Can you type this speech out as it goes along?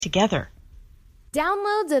together.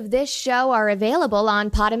 Downloads of this show are available on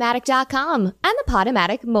Podomatic.com and the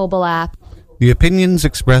Podomatic mobile app. The opinions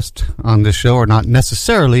expressed on this show are not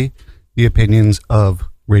necessarily the opinions of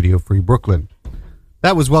Radio Free Brooklyn.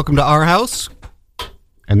 That was Welcome to Our House,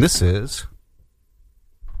 and this is...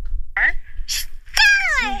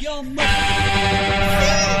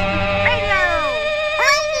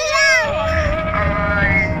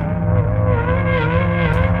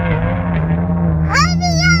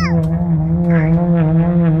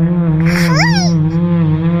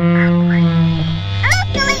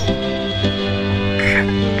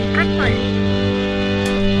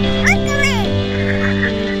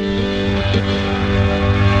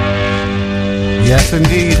 Yes,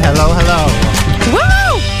 indeed. Hello, hello.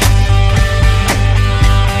 Woo!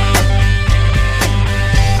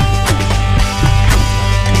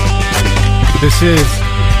 This is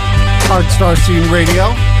Hard Star Scene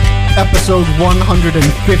Radio, episode 150.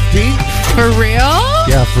 For real?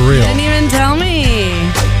 Yeah, for real. You didn't even tell me.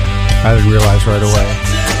 I didn't realize right away.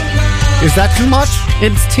 Is that too much?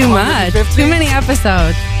 It's too much. 150? Too many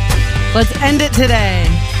episodes. Let's end it today.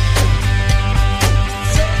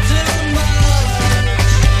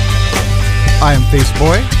 I am Face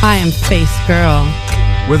Boy. I am Face Girl.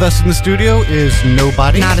 With us in the studio is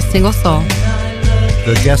nobody. Not a single soul.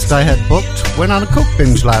 The guest I had booked went on a coke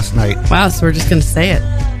binge last night. Wow, so we're just going to say it.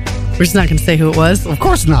 We're just not going to say who it was. Of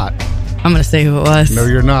course not. I'm going to say who it was. No,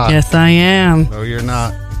 you're not. Yes, I am. No, you're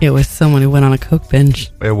not. It was someone who went on a coke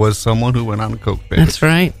binge. It was someone who went on a coke binge. That's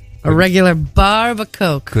right. A regular bar of a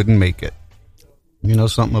coke. Couldn't make it. You know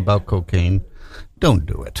something about cocaine? Don't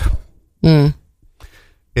do it.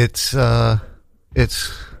 It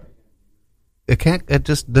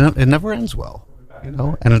never ends well, you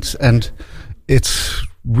know, and it's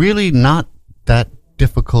really not that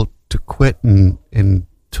difficult to quit in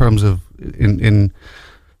terms of it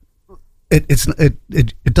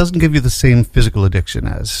doesn't give you the same physical addiction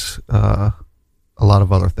as a lot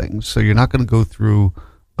of other things. So you're not going to go through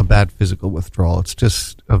a bad physical withdrawal. It's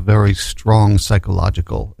just a very strong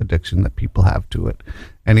psychological addiction that people have to it.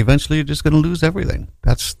 And eventually you're just going to lose everything.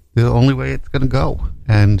 That's the only way it's going to go.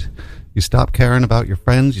 And you stop caring about your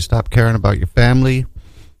friends. You stop caring about your family.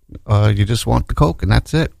 You just want the coke, and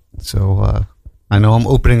that's it. So I know I'm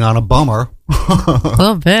opening on a bummer. A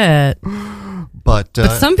little bit. But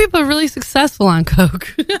some people are really successful on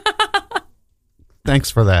coke.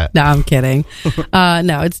 Thanks for that. No, I'm kidding.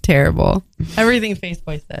 No, it's terrible. Everything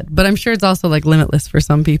Faceboy said. But I'm sure it's also like limitless for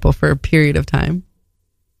some people for a period of time.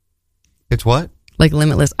 It's what? Like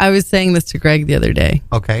limitless. I was saying this to Greg the other day.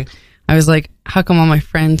 Okay. I was like, how come all my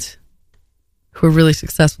friends who are really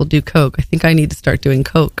successful do coke? I think I need to start doing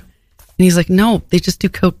coke. And he's like, no, they just do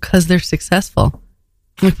coke because they're successful.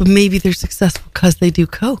 I'm like, but maybe they're successful because they do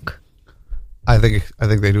coke. I think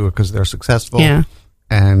they do it because they're successful. Yeah.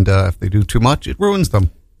 And if they do too much, it ruins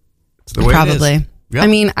them. It's the way Probably. it is. Yep. I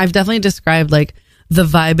mean, I've definitely described like the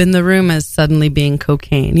vibe in the room as suddenly being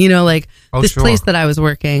cocaine. You know, like this sure. place that I was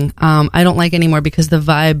working, I don't like anymore because the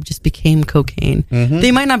vibe just became cocaine. Mm-hmm.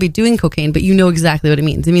 They might not be doing cocaine, but you know exactly what it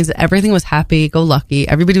means. It means that everything was happy, go lucky,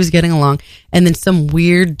 everybody was getting along, and then some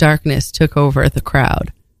weird darkness took over the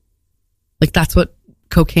crowd. Like that's what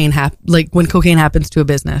cocaine like when cocaine happens to a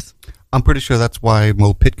business. I'm pretty sure that's why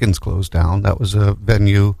Mo Pitkin's closed down. That was a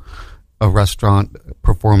venue, a restaurant,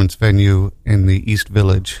 performance venue in the East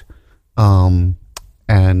Village. And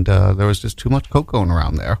there was just too much coke going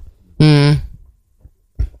around there. I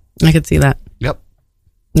could see that. Yep.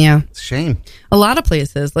 Yeah. It's a shame. A lot of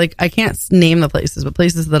places, like I can't name the places, but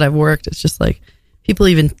places that I've worked, it's just like people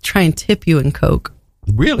even try and tip you in coke.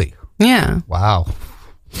 Really? Yeah. Wow.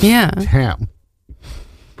 Yeah. Damn.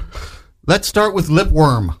 Let's start with lip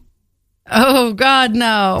worm. Oh, God,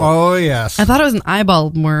 no. Oh, yes. I thought it was an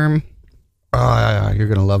eyeball worm. You're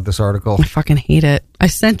going to love this article. I fucking hate it. I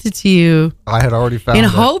sent it to you I had already found in it.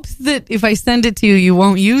 hopes that if I send it to you, you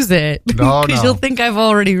won't use it. No, Because no. you'll think I've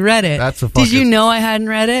already read it. That's a Did you fucking- know I hadn't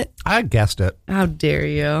read it? I guessed it. How dare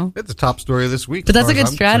you? It's the top story of this week. But that's a good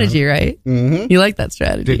strategy, right? Mm-hmm. You like that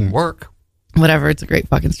strategy. Didn't work. Whatever, it's a great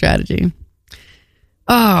fucking strategy.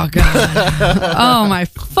 Oh, God. Oh, my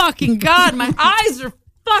fucking God. My eyes are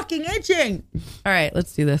fucking itching. All right,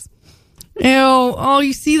 let's do this. Ew. Oh,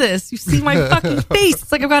 you see this. You see my fucking face.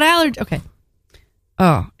 It's like I've got allergy. Okay.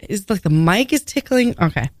 Oh, it's like the mic is tickling.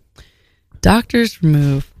 Okay. Doctors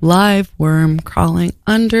remove live worm crawling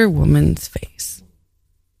under woman's face.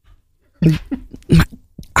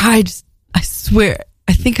 I swear,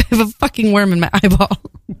 I think I have a fucking worm in my eyeball.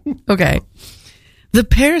 Okay. The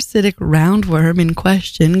parasitic roundworm in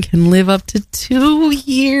question can live up to 2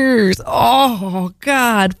 years. Oh,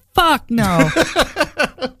 God. fuck no.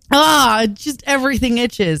 Just everything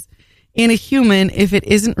itches. In a human, if it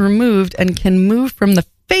isn't removed and can move from the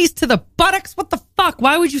face to the buttocks, what the fuck?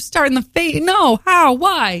 Why would you start in the face? No, how?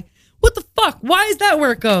 Why? What the fuck? Why is that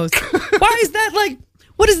where it goes? Why is that like,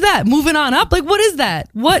 what is that? Moving on up? Like, what is that?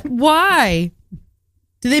 What? Why?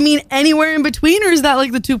 Do they mean anywhere in between, or is that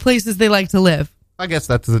like the two places they like to live? I guess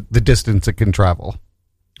that's the distance it can travel.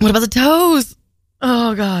 What about the toes?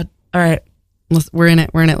 Oh, God. All right. We're in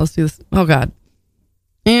it. Let's do this. Oh, God.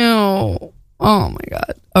 Ew. Oh, my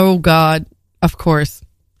God. Oh, God. Of course.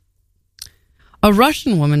 A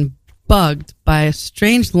Russian woman bugged by a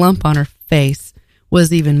strange lump on her face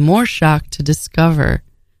was even more shocked to discover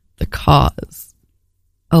the cause.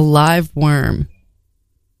 A live worm.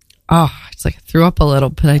 Oh, it's like I threw up a little,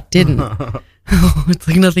 but I didn't. It's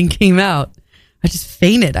like nothing came out. I just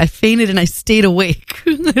fainted. I fainted and I stayed awake.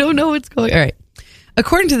 I don't know what's going on. All right.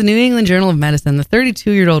 According to the New England Journal of Medicine, the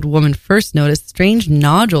 32-year-old woman first noticed strange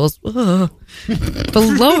nodules below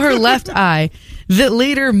her left eye that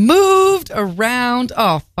later moved around.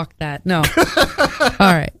 Oh, fuck that. No.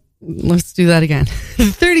 All right. Let's do that again. The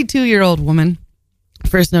 32-year-old woman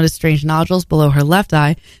first noticed strange nodules below her left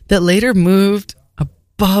eye that later moved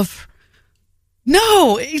above.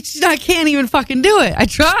 No, I can't even fucking do it. I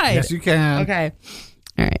tried. Yes, you can. Okay.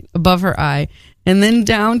 All right. Above her eye. And then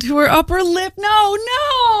down to her upper lip. No.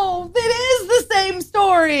 It is the same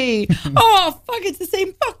story. Oh, fuck. It's the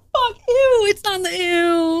same. Fuck. Ew. It's not the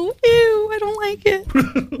ew. I don't like it.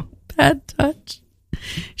 Bad touch.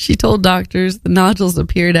 She told doctors the nodules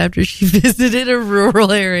appeared after she visited a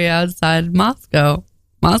rural area outside Moscow.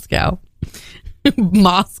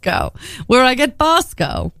 Where I get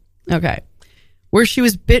Bosco. Okay. Where she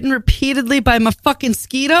was bitten repeatedly by my fucking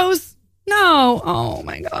mosquitoes? No. Oh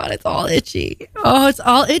my God. It's all itchy. Oh, it's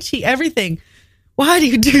all itchy. Everything. Why do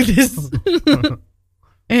you do this?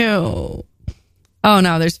 Ew. Oh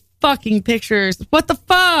no, there's fucking pictures. What the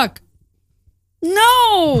fuck?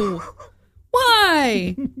 No.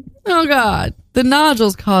 Why? Oh God. The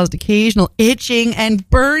nodules caused occasional itching and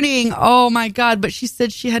burning. Oh my God. But she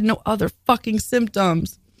said she had no other fucking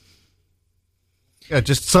symptoms. Yeah,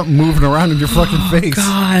 just something moving around in your fucking face.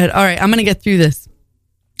 God. All right, I'm gonna get through this.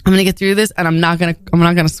 And I'm not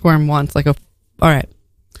gonna squirm once. All right.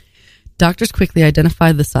 Doctors quickly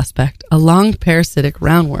identified the suspect, a long parasitic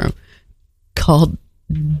roundworm called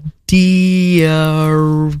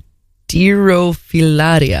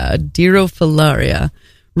Dirofilaria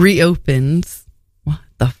reopens. What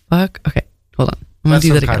the fuck? Okay, hold on. I'm gonna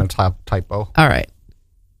do that again. Kind of typo. All right.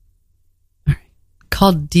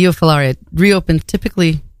 Called Dirofilaria reopens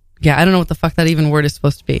typically. Yeah, I don't know what the fuck that even word is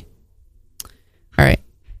supposed to be. All right.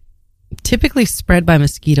 Typically spread by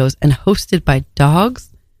mosquitoes and hosted by dogs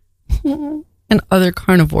and other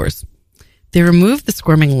carnivores. They removed the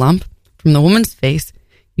squirming lump from the woman's face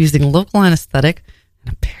using local anesthetic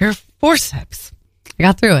and a pair of forceps. I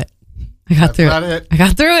got through it. I got through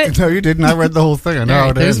it. No, you didn't. I read the whole thing. I know how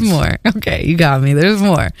it There's ends. more. Okay, you got me. There's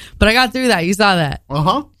more. But I got through that. You saw that.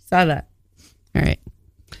 Uh-huh. Saw that. All right.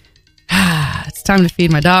 It's time to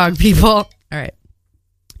feed my dog, people. All right.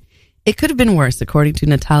 It could have been worse, according to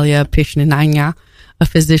Natalia Pishnina, a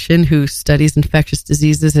physician who studies infectious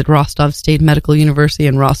diseases at Rostov State Medical University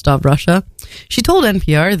in Rostov, Russia. She told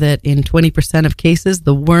NPR that in 20% of cases,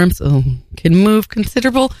 the worms can move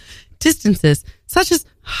considerable distances, such as,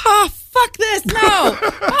 fuck this, no.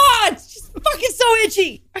 It's just fucking so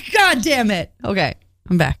itchy. God damn it. Okay,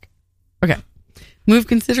 I'm back. Okay. Move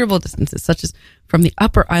considerable distances, such as from the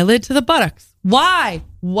upper eyelid to the buttocks. Why?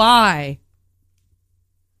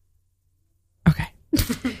 Okay.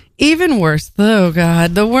 Even worse, though,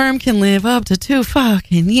 God, the worm can live up to 2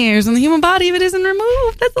 fucking years in the human body if it isn't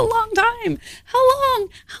removed. That's a long time. How long?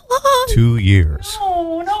 2 years.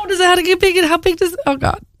 No. Does it have to get big? How big does? Oh,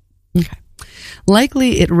 God. Okay.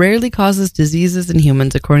 Likely, it rarely causes diseases in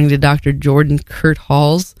humans, according to Dr. Jordan Kurt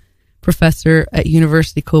Halls, professor at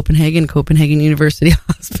University Copenhagen University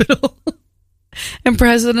Hospital, and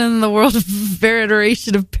president of the World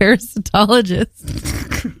Federation of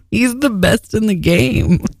Parasitologists. He's the best in the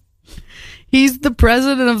game. He's the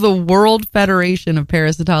president of the World Federation of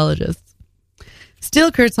Parasitologists.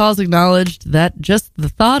 Still, Kurt Halls acknowledged that just the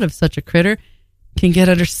thought of such a critter can get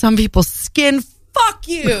under some people's skin. Fuck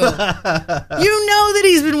you. You know that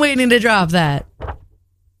he's been waiting to drop that.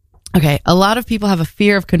 Okay, a lot of people have a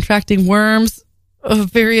fear of contracting worms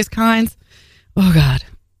of various kinds. Oh, God.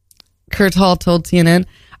 Kurt Hall told CNN,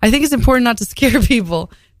 I think it's important not to scare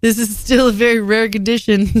people. This is still a very rare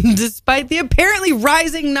condition, despite the apparently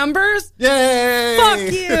rising numbers. Yay! Fuck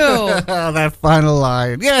you! That final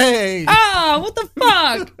line. Yay! Ah, what the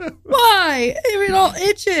fuck? Why? It all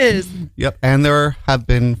itches. Yep. And there have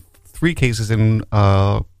been 3 cases in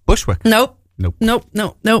Bushwick. Nope. Nope.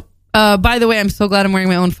 By the way, I'm so glad I'm wearing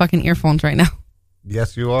my own fucking earphones right now.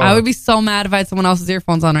 Yes, you are. I would be so mad if I had someone else's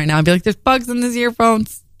earphones on right now. I'd be like, there's bugs in these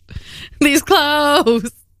earphones. These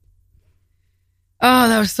clothes. Oh,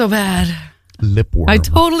 that was so bad. Lipworm. I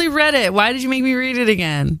totally read it. Why did you make me read it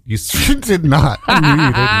again? You did not. I knew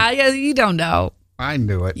you didn't. Yeah, you don't know. I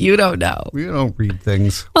knew it. You don't know. We don't read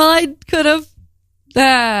things. Well, I could have.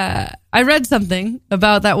 I read something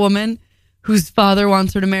about that woman whose father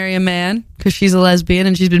wants her to marry a man because she's a lesbian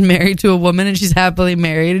and she's been married to a woman and she's happily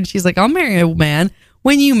married. And she's like, I'll marry a man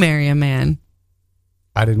when you marry a man.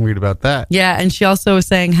 I didn't read about that. Yeah. And she also was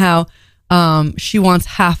saying how she wants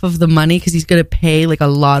half of the money because he's going to pay like a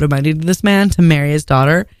lot of money to this man to marry his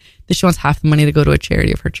daughter. That she wants half the money to go to a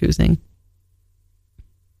charity of her choosing.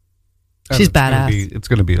 She's badass. It's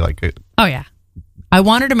going to be like it. Oh, yeah. I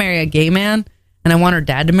want her to marry a gay man, and I want her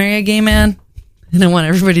dad to marry a gay man, and I want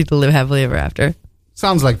everybody to live happily ever after.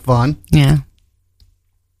 Sounds like fun. Yeah.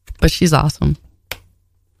 But she's awesome.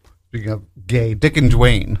 Speaking of gay, Dick and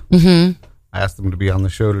Dwayne. Mm-hmm. I asked them to be on the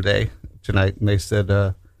show tonight, and they said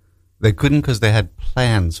they couldn't because they had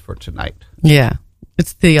plans for tonight. Yeah.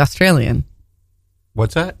 It's the Australian.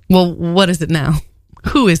 What's that? Well, what is it now?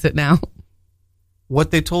 Who is it now? What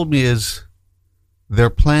they told me is their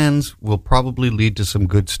plans will probably lead to some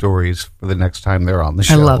good stories for the next time they're on the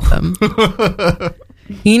show. I love them.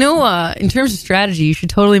 You know, in terms of strategy, you should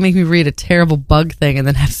totally make me read a terrible bug thing and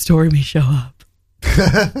then have Story Me show up.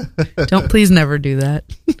 Don't please never do that.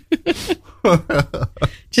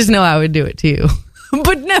 Just know I would do it to you.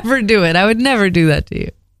 But never do it. I would never do that to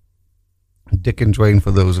you. Dick and Dwayne,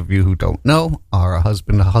 for those of you who don't know, are a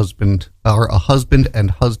husband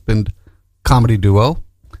and husband comedy duo.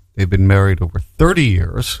 They've been married over 30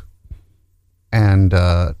 years, and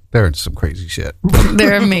they're into some crazy shit.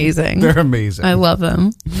 They're amazing. They're amazing. I love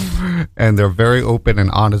them. And they're very open and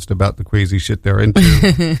honest about the crazy shit they're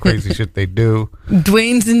into, crazy shit they do.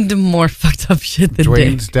 Dwayne's into more fucked up shit than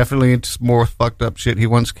Dwayne's Dick. definitely into more fucked up shit. He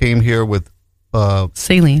once came here with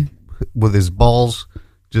saline, with his balls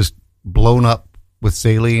just blown up with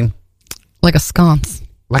saline, like a sconce.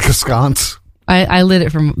 like a sconce. I lit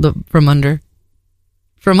it from under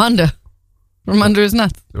his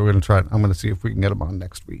nuts. So we're gonna try it. I'm gonna see if we can get them on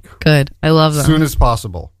next week. Good. I love them. As soon as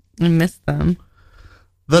possible. I miss them.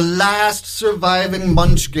 The last surviving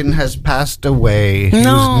Munchkin has passed away. He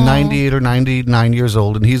No. was 98 or 99 years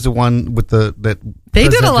old, and he's the one with They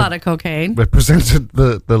did a lot of cocaine. represented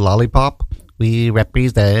the lollipop. We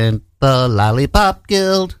represent the Lollipop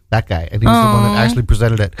Guild. That guy, and he was the one that actually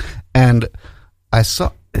presented it. And I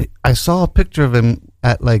saw a picture of him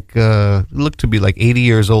at looked to be like 80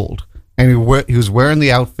 years old, and he was wearing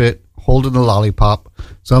the outfit, holding the lollipop.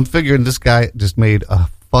 So I'm figuring this guy just made a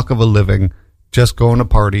fuck of a living just going to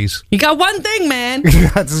parties. You got one thing, man.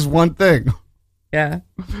 That's his one thing. Yeah.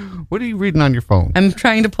 What are you reading on your phone? I'm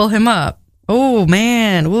trying to pull him up. Oh,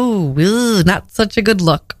 man. Ooh, not such a good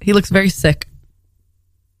look. He looks very sick.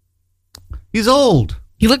 He's old.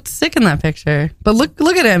 He looked sick in that picture. But look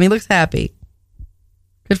at him. He looks happy.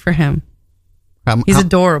 Good for him. He's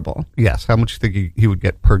adorable. Yes. How much do you think he would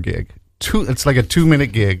get per gig? It's like a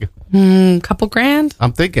 2-minute gig. Couple grand?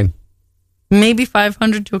 I'm thinking. Maybe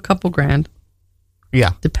 500 to a couple grand.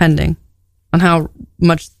 Yeah. Depending on how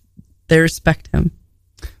much they respect him.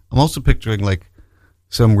 I'm also picturing like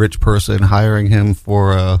some rich person hiring him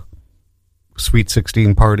for a Sweet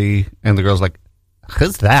 16 party, and the girl's like,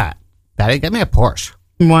 "Who's that? Daddy, get me a Porsche."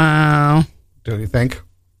 Wow. Don't you think?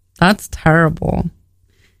 That's terrible.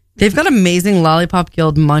 They've got amazing Lollipop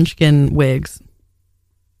Guild Munchkin wigs.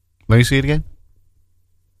 Let me see it again.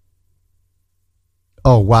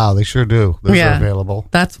 Oh, wow. They sure do. Those are available.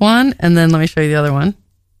 That's one. And then let me show you the other one.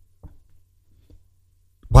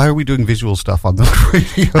 Why are we doing visual stuff on the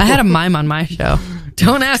radio? I had a mime on my show.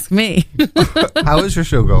 Don't ask me. How is your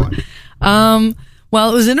show going? Well,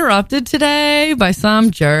 it was interrupted today by some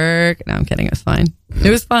jerk. No, I'm kidding. It was fine. It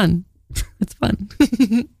was fun. It's fun.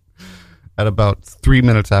 At about 3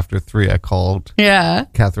 minutes after 3, I called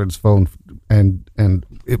Catherine's phone, and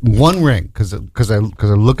it one ring because I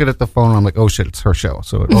look at the phone and I'm like, oh shit, it's her show.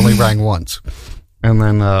 So it only rang once, and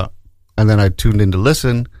then I tuned in to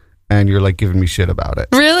listen, and you're like giving me shit about it.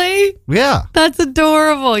 Really? Yeah. That's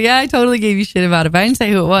adorable. Yeah, I totally gave you shit about it, but I didn't say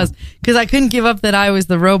who it was because I couldn't give up that I was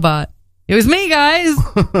the robot. It was me, guys.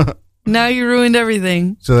 Now you ruined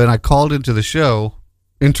everything. So then I called into the show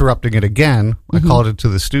interrupting it again. I called it to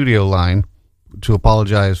the studio line to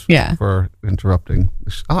apologize for interrupting.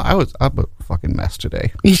 I'm a fucking mess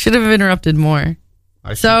today. You should have interrupted more.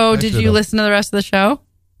 Did you listen to the rest of the show?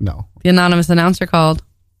 No. The anonymous announcer called.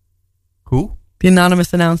 Who? The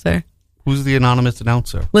anonymous announcer. Who's the anonymous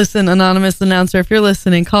announcer? Listen, anonymous announcer, if you're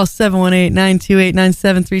listening, call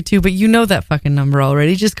 718-928-9732. But you know that fucking number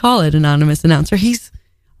already. Just call it anonymous announcer.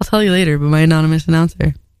 I'll tell you later, but my anonymous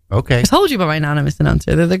announcer. Okay. I told you about my anonymous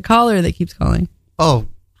announcer. They're the caller that keeps calling. Oh,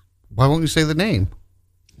 why won't you say the name?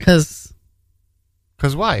 Because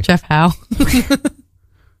why? Jeff Howe.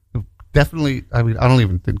 Definitely. I mean, I don't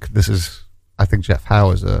even think I think Jeff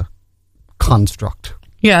Howe is a construct.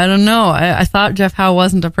 Yeah, I don't know. I thought Jeff Howe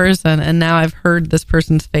wasn't a person, and now I've heard this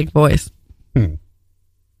person's fake voice.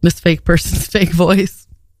 This fake person's fake voice.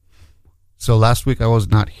 So last week I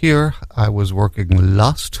was not here. I was working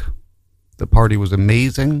Lust. The party was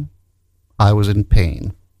amazing. I was in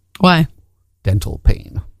pain. Why? Dental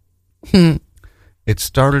pain. It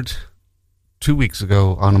started 2 weeks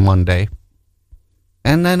ago on a Monday,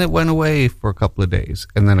 and then it went away for a couple of days,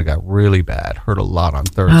 and then it got really bad. Hurt a lot on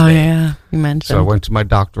Thursday. Oh, yeah. You mentioned. So I went to my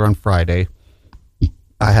doctor on Friday.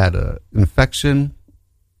 I had an infection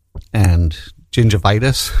and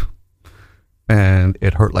gingivitis, and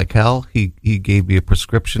it hurt like hell. He gave me a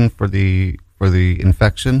prescription for the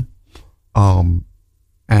infection. And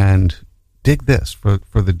dig this, for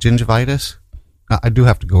the gingivitis, I do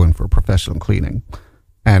have to go in for a professional cleaning.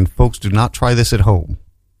 And folks, do not try this at home.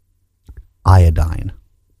 Iodine.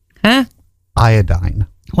 Huh? Iodine.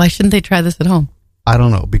 Why shouldn't they try this at home? I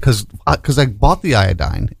don't know, because I bought the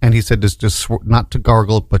iodine, and he said just not to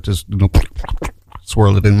gargle it, but just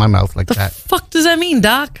swirl it in my mouth like that. The fuck does that mean,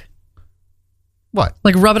 Doc? What?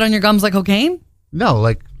 Like rub it on your gums like cocaine? No,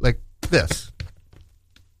 like this.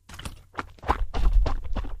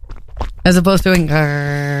 As opposed to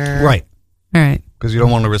Right. All right. Because you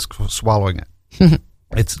don't want to risk swallowing it.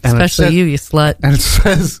 Especially you slut. And it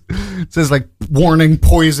says like warning,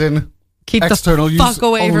 poison. Keep external the fuck use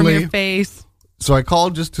away only. from your face. So I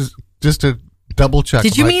called just to double check.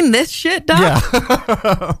 Did you mean this shit, Doc?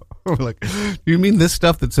 Yeah. Like, do you mean this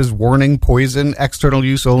stuff that says warning, poison, external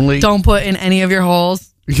use only? Don't put in any of your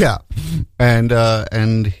holes. Yeah.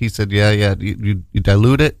 And he said, yeah, you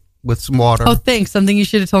dilute it with some water. Oh, thanks. Something you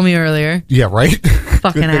should have told me earlier. Yeah, right?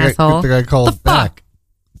 Fucking asshole. Good thing I called back.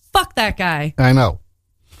 Fuck that guy. I know.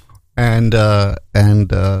 And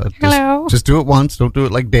Hello. Just do it once. Don't do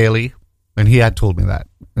it like daily. And he had told me that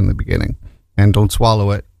in the beginning. And don't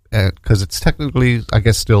swallow it because it's technically, I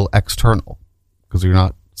guess, still external because you're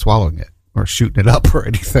not swallowing it or shooting it up or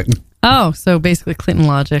anything. Oh, so basically Clinton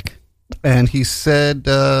logic. And he said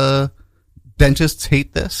dentists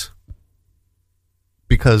hate this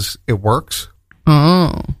because it works.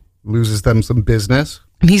 Oh. Loses them some business.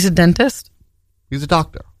 And he's a dentist? He's a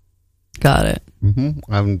doctor. Got it.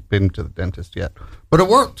 I haven't been to the dentist yet, but it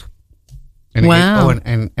worked. And wow.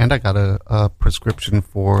 And I got a prescription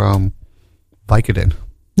for Vicodin.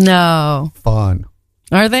 No. Fun.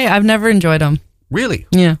 Are they? I've never enjoyed them. Really?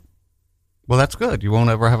 Yeah. Well, that's good. You won't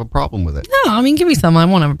ever have a problem with it. No, I mean, give me some. I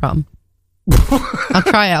won't have a problem. I'll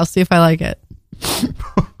try it. I'll see if I like it.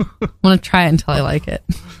 I want to try it until I like it.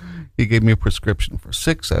 He gave me a prescription for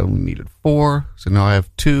 6. I only needed 4. So now I have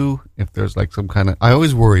 2. If there's like some kind of... I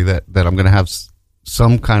always worry that I'm going to have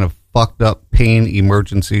some kind of fucked up pain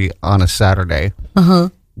emergency on a Saturday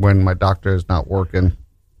when my doctor is not working.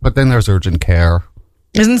 But then there's urgent care.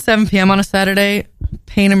 Isn't 7 p.m. on a Saturday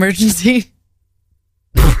pain emergency?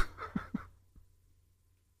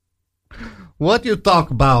 What you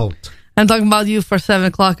talk about? I'm talking about you for 7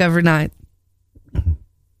 o'clock every night.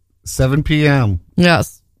 7 p.m.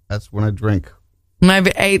 Yes. That's when I drink.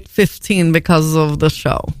 Maybe 8:15 because of the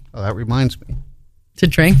show. Oh, that reminds me. To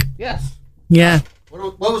drink? Yes. Yeah.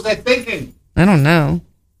 What was I thinking? I don't know.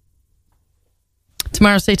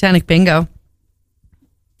 Tomorrow's Satanic Bingo.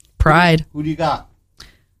 Pride. Who do you got?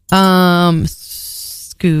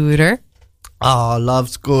 Scooter. Oh, love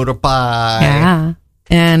Scooter Pie. Yeah.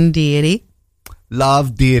 And Deity.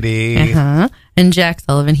 Love Deity. Uh-huh. And Jack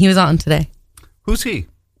Sullivan. He was on today. Who's he?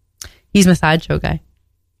 He's my sideshow guy.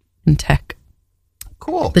 In tech.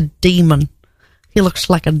 Cool. The demon. He looks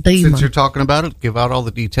like a demon. Since you're talking about it, give out all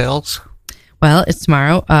the details. Well, it's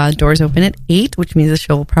tomorrow. Doors open at 8, which means the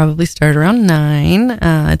show will probably start around 9.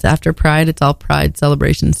 It's after Pride. It's all Pride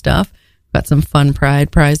celebration stuff. Got some fun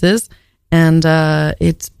Pride prizes. And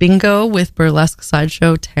it's bingo with burlesque,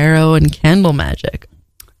 sideshow, tarot, and candle magic.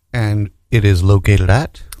 And it is located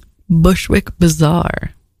at? Bushwick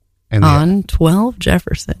Bazaar And on 12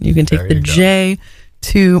 Jefferson. You can take the J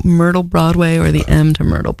to Myrtle Broadway or the M to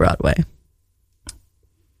Myrtle Broadway.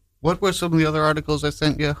 What were some of the other articles I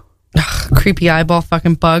sent you? Creepy eyeball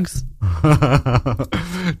fucking bugs.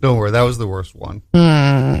 Don't worry, that was the worst one.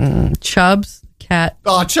 Chubbs, cat.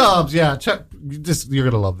 Oh, Chubbs, yeah. You're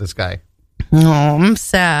going to love this guy. Oh, I'm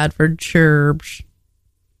sad for Chubbs.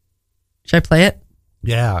 Should I play it?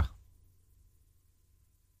 Yeah.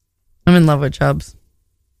 I'm in love with Chubbs.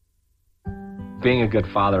 Being a good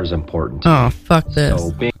father is important. Oh, fuck this.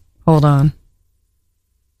 So Hold on.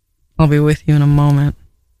 I'll be with you in a moment.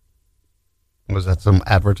 Was that some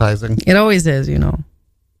advertising? It always is, you know.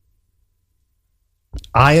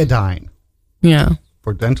 Iodine Yeah.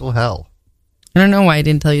 for dental hell. I don't know why I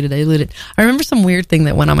didn't tell you today. I remember some weird thing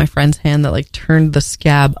that went on my friend's hand that like turned the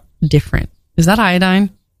scab different. Is that iodine?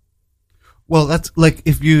 Well, that's like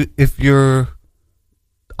if you're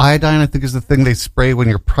iodine, I think is the thing they spray when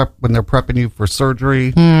they're prepping you for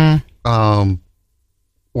surgery,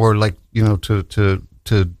 or like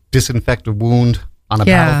to disinfect a wound on a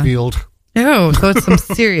battlefield. Ew, so it's some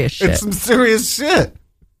serious shit. It's some serious shit.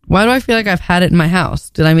 Why do I feel like I've had it in my house?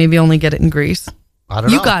 Did I maybe only get it in Greece? I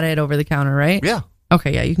don't know. You got it over the counter, right? Yeah.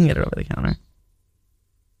 Okay, yeah, you can get it over the counter.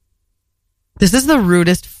 This is the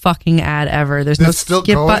rudest fucking ad ever. There's no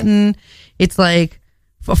skip button. It's like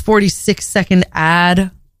a 46-second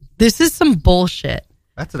ad. This is some bullshit.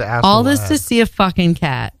 That's an asshole. All this to see a fucking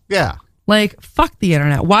cat. Yeah. Like, fuck the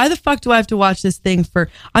internet. Why the fuck do I have to watch this thing for...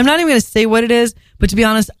 I'm not even going to say what it is, but to be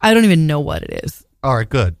honest, I don't even know what it is. All right,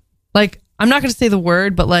 good. Like, I'm not going to say the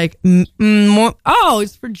word, but like,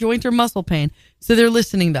 it's for joint or muscle pain. So they're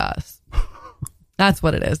listening to us. That's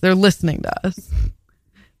what it is. They're listening to us.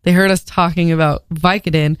 They heard us talking about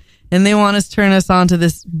Vicodin, and they want us to turn us on to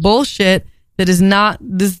this bullshit that is not...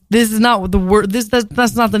 This is not what the word...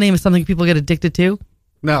 That's not the name of something people get addicted to.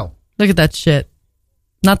 No. Look at that shit.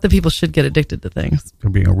 Not that people should get addicted to things.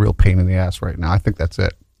 They're being a real pain in the ass right now. I think that's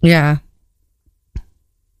it. Yeah.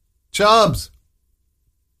 Chubbs.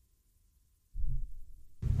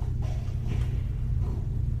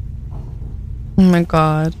 Oh my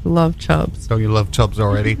God. Love Chubbs. Don't you love Chubbs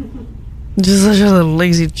already? Just such a little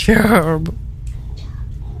lazy Chub.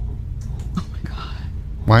 Oh my God.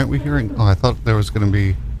 Why aren't we hearing... Oh, I thought there was going to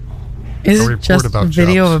be Is a it report just about a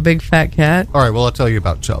video Chubbs. of a big fat cat? All right, well, I'll tell you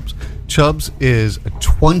about Chubbs. Chubbs is a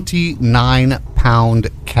 29-pound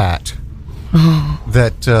cat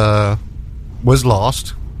that was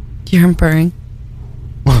lost. Do you hear him purring?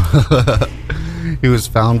 He was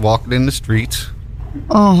found walking in the street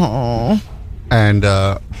Oh. and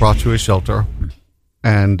brought to a shelter.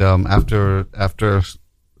 And after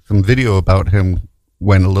some video about him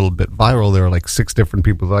went a little bit viral, there were like 6 different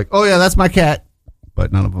people like, "Oh yeah, that's my cat,"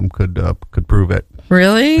 but none of them could prove it.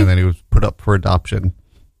 Really? And then he was put up for adoption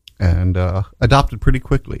and adopted pretty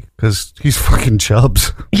quickly because he's fucking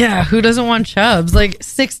Chubbs. Yeah, who doesn't want Chubbs? Like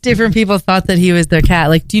 6 different people thought that he was their cat.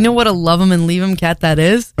 Like, do you know what a love him and leave him cat that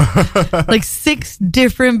is? Like 6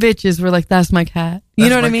 different bitches were like, "That's my cat." You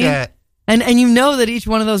know what I mean? Cat. And you know that each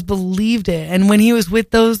one of those believed it. And when he was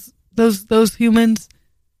with those humans,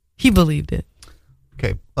 he believed it.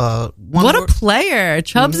 Okay. What a player.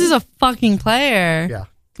 Chubbs is a fucking player. Yeah.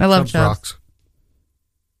 I love Chubbs.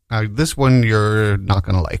 Rocks. This one you're not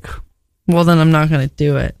going to like. Well, then I'm not going to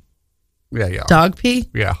do it. Yeah. Dog pee?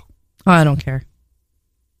 Yeah. Oh, I don't care.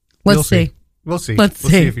 Let's see. We'll see. We'll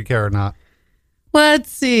see if you care or not. Let's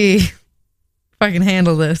see if I can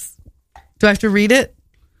handle this. Do I have to read it?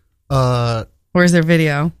 Or is there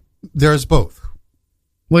video? There's both.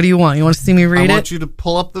 What do you want? You want to see me read it? I want you to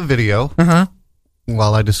pull up the video. Uh-huh.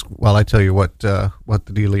 While I tell you what the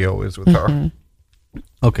dealio is with her.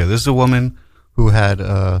 Okay, this is a woman who had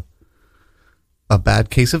a bad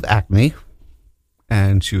case of acne,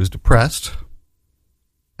 and she was depressed,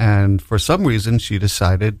 and for some reason she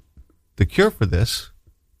decided the cure for this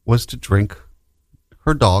was to drink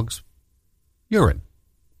her dog's urine.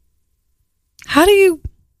 How do you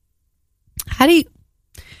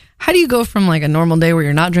go from like a normal day where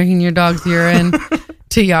you're not drinking your dog's urine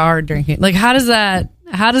to you are drinking? Like, how does that?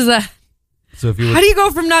 So how do you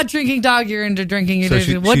go from not drinking dog urine to drinking your dog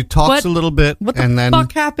urine? She talks a little bit. What the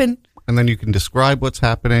fuck happened? And then you can describe what's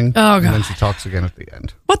happening. Oh, God. And then she talks again at the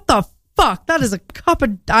end. What the fuck? That is a cup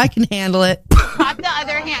of... I can handle it. Pop the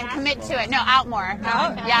other hand. Commit to it. No, out more.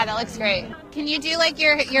 Out? Yeah, that looks great. Can you do like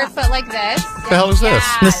your foot like this? What the hell is this?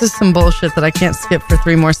 This is some bullshit that I can't skip for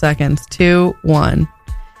 3 more seconds. 2, 1.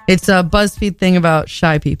 It's a BuzzFeed thing about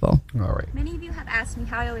shy people. All right. Many of you have asked me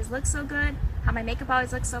how I always look so good, how my makeup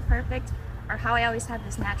always looks so perfect, or how I always have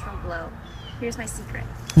this natural glow. Here's my secret.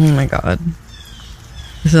 Oh my God.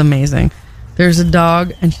 This is amazing. There's a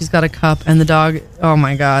dog and she's got a cup and the dog, oh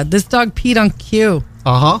my God. This dog peed on cue.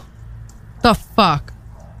 Uh-huh. The fuck?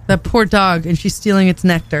 That poor dog, and she's stealing its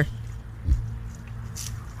nectar.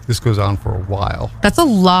 This goes on for a while. That's a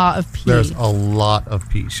lot of pee. There's a lot of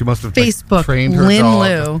pee. She must have Facebook, trained her Lynn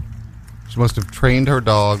dog. Lou. She must have trained her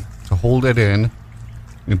dog to hold it in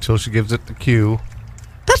until she gives it the cue.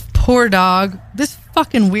 That poor dog. This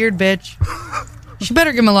fucking weird bitch. She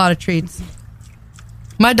better give him a lot of treats.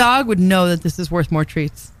 My dog would know that this is worth more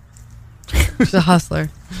treats. She's a hustler.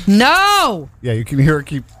 No! Yeah, you can hear her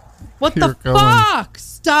keep. What hear the it going. fuck?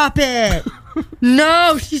 Stop it.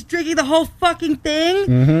 No, she's drinking the whole fucking thing?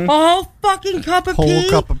 Mm-hmm. A whole fucking cup of pee? Whole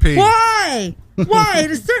cup of pee. Why? Why?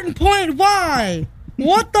 At a certain point, why?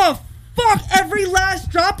 What the fuck? Every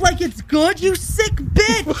last drop like it's good? You sick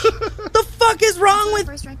bitch. The fuck is wrong When I with...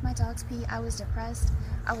 first drank my dog's pee, I was depressed,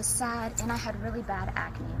 I was sad, and I had really bad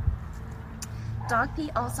acne. Dog pee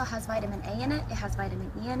also has vitamin A in it, it has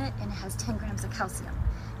vitamin E in it, and it has 10 grams of calcium.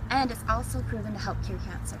 And it's also proven to help cure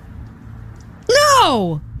cancer.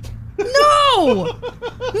 No! No!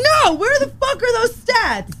 No! Where the fuck are those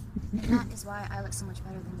stats? And that is why I look so much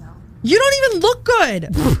better than y'all. You don't even look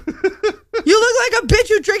good. You look like a bitch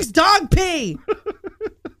who drinks dog pee.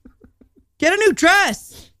 Get a new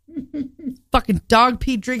dress. Fucking dog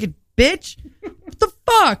pee drinking bitch. What the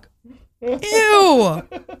fuck? Ew.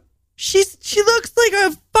 She looks like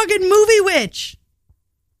a fucking movie witch.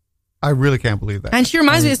 I really can't believe that. And she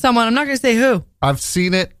reminds me of someone. I'm not going to say who. I've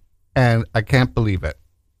seen it, and I can't believe it.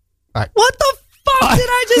 What the fuck did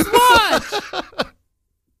I just watch?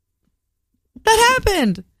 That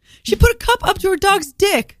happened. She put a cup up to her dog's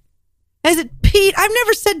dick as it peed. I've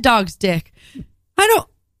never said dog's dick. I don't.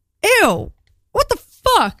 Ew. What the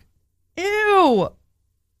fuck? Ew.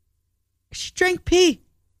 She drank pee.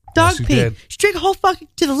 Dog Yes, she pee. did. She drank a whole fucking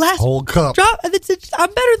to the last Whole cup. drop. And then said, I'm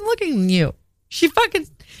better than looking than you. She fucking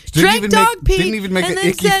drank even dog make- pee. didn't even make and an then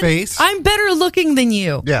icky said, face. I'm better looking than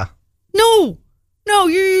you. Yeah. No,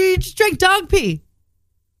 you just drank dog pee.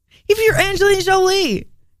 If you're Angelina Jolie,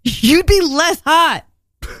 you'd be less hot.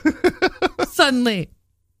 Suddenly.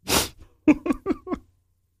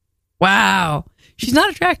 Wow. She's not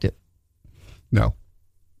attractive. No.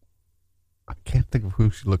 I can't think of who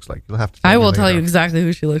she looks like. You'll have to I me will tell later. you exactly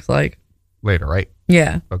who she looks like. Later, right?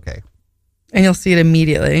 Yeah. Okay. And you'll see it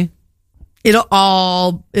immediately. It'll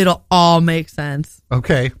all make sense.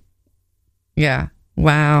 Okay. Yeah.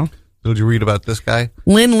 Wow. Did you read about this guy?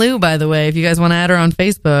 Lynn Lou, by the way, if you guys want to add her on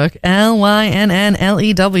Facebook,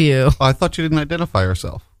 LYNNLEW. Oh, I thought you didn't identify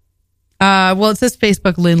herself. Well, it says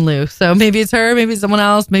Facebook Lynn Lou. So maybe it's her, maybe it's someone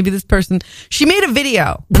else, maybe this person. She made a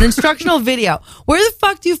video, an instructional video. Where the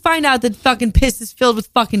fuck do you find out that fucking piss is filled with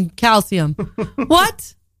fucking calcium?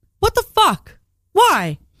 What? What the fuck?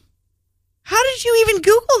 Why? How did you even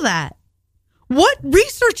Google that? What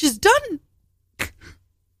research is done?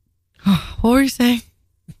 What were you saying?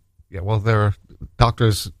 Yeah, well, their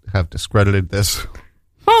doctors have discredited this.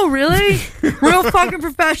 Oh, really? Real fucking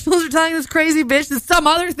professionals are telling this crazy bitch that some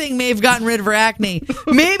other thing may have gotten rid of her acne.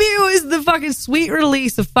 Maybe it was the fucking sweet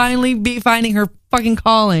release of finally finding her fucking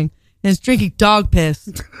calling, and it's drinking dog piss.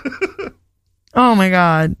 Oh my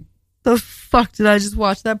God. The fuck did I just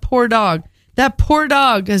watch? That poor dog. That poor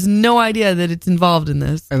dog has no idea that it's involved in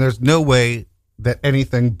this. And there's no way that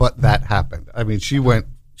anything but that happened. I mean, she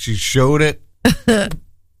showed it,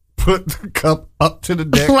 put the cup up to the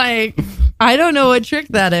dick. Like, I don't know what trick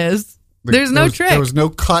that is. There's no trick. There was no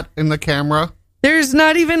cut in the camera. There's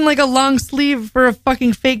not even like a long sleeve for a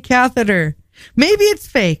fucking fake catheter. Maybe it's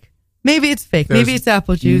fake. Maybe it's fake. Maybe it's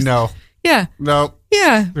apple juice. No. Yeah. No.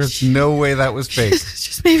 Yeah. There's no way that was fake.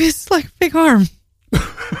 Just maybe it's like a fake arm.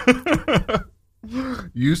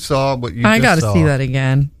 You saw what you I just gotta saw. see that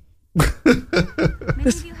again.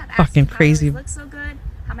 This fucking crazy. Look so good,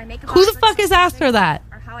 how my makeup Who always the fuck looks has so asked her perfect, that?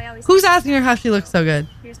 or how I always Who's have asking her how she looks so good?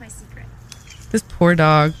 Here's my secret. This poor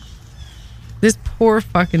dog. This poor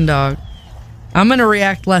fucking dog. I'm gonna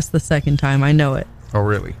react less the second time. I know it. Oh,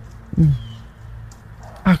 really?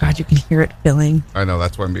 Oh God, you can hear it filling. I know.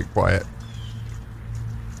 That's why I'm being quiet.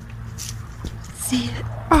 See it.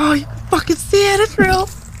 Oh, you can fucking see it. It's real.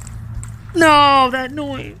 No, that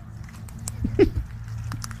noise.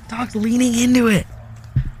 Dog's leaning into it.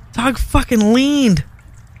 Dog fucking leaned.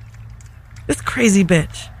 This crazy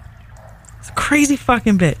bitch. This crazy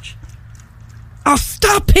fucking bitch. Oh,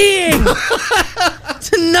 stop peeing!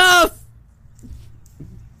 It's enough!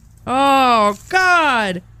 Oh,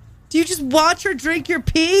 God. Do you just watch her drink your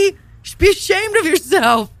pee? You should be ashamed of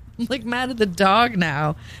yourself. I'm like mad at the dog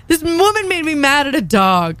now. This woman made me mad at a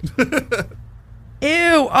dog.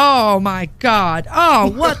 Ew. Oh, my God.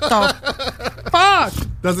 Oh, what the fuck?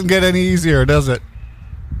 Doesn't get any easier, does it?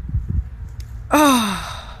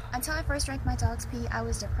 Until I first drank my dog's pee, I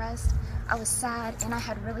was depressed, I was sad, and I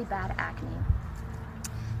had really bad acne.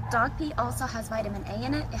 Dog pee also has vitamin A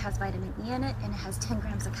in it, it has vitamin E in it, and it has 10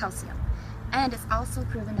 grams of calcium. And it's also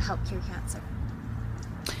proven to help cure cancer.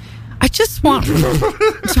 I just want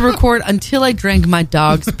to record until I drank my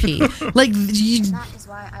dog's pee. Like, That is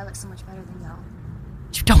why I look so much better than y'all.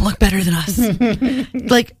 you don't look better than us.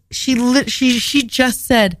 Like, she just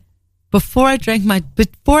said, before I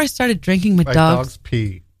started drinking my dog's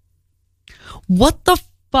pee. What the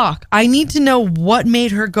fuck? I need to know what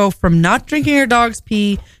made her go from not drinking her dog's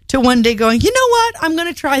pee to one day going, you know what? I'm going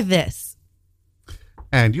to try this.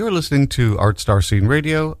 And you're listening to Art Star Scene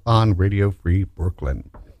Radio on Radio Free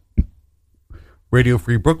Brooklyn. Radio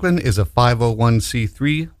Free Brooklyn is a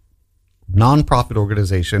 501c3 nonprofit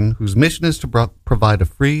organization whose mission is to provide a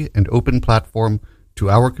free and open platform to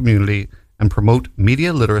our community and promote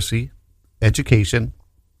media literacy, education,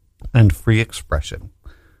 and free expression.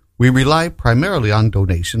 We rely primarily on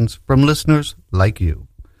donations from listeners like you.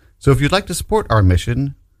 So if you'd like to support our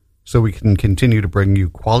mission so we can continue to bring you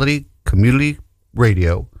quality community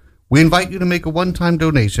radio, we invite you to make a one-time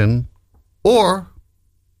donation or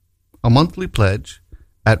a monthly pledge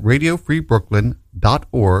at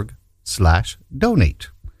radiofreebrooklyn.org/donate.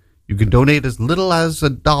 You can donate as little as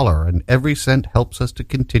 $1, and every cent helps us to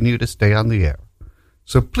continue to stay on the air.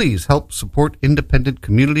 So please help support independent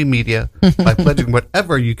community media by pledging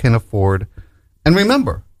whatever you can afford. And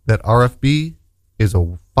remember that RFB is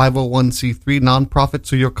a 501c3 nonprofit,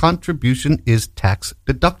 so your contribution is tax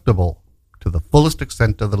deductible to the fullest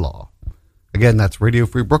extent of the law. Again, that's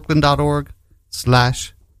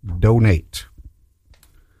radiofreebrooklyn.org/donate.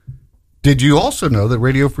 Did you also know that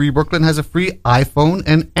Radio Free Brooklyn has a free iPhone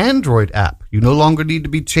and Android app? You no longer need to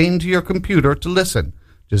be chained to your computer to listen.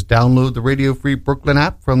 Just download the Radio Free Brooklyn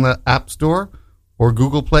app from the App Store or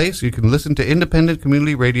Google Play so you can listen to independent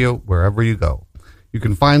community radio wherever you go. You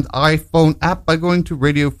can find the iPhone app by going to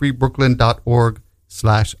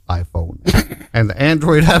radiofreebrooklyn.org/iPhone. And the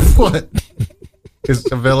Android app, is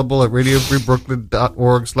available at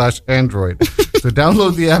radiofreebrooklyn.org/Android. So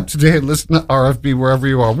download the app today and listen to RFB wherever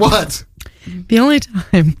you are. What? The only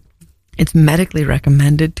time it's medically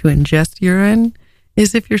recommended to ingest urine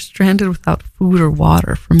is if you're stranded without food or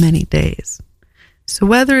water for many days. So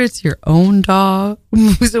whether it's your own dog,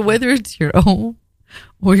 whether it's your own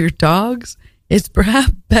or your dog's, it's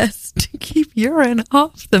perhaps best to keep urine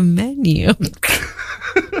off the menu.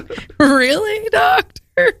 Really,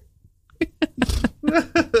 doctor?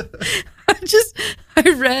 I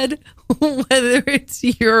read whether it's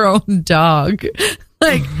your own dog.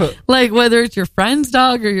 Like whether it's your friend's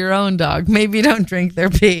dog or your own dog. Maybe don't drink their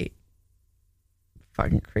pee.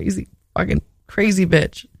 Fucking crazy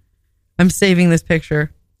bitch. I'm saving this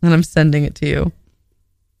picture and I'm sending it to you.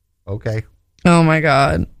 Okay. Oh my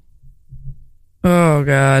God. Oh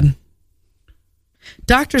God.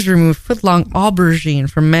 Doctors removed foot-long aubergine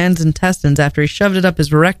from man's intestines after he shoved it up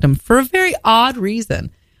his rectum for a very odd reason.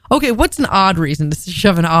 Okay, what's an odd reason to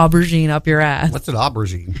shove an aubergine up your ass? What's an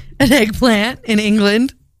aubergine? An eggplant in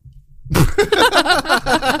England. It's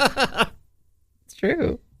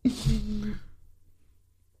true.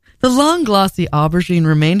 The long, glossy aubergine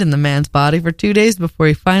remained in the man's body for 2 days before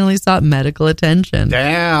he finally sought medical attention.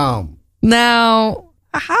 Damn. Now,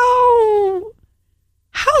 how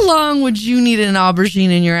long would you need an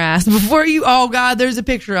aubergine in your ass before you... Oh, God, there's a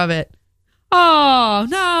picture of it. Oh,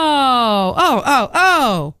 no.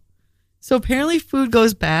 Oh. So apparently food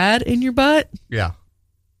goes bad in your butt? Yeah,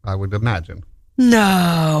 I would imagine.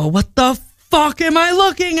 No. What the fuck am I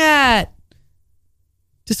looking at?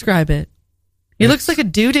 Describe it. It looks like a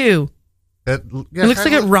doo-doo. It looks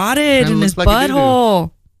like it rotted in his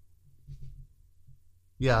butthole.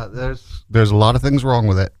 Yeah, there's a lot of things wrong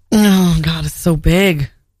with it. Oh, God, it's so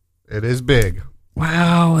big. It is big.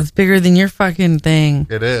 Wow, it's bigger than your fucking thing.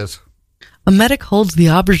 It is. A medic holds the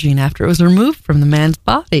aubergine after it was removed from the man's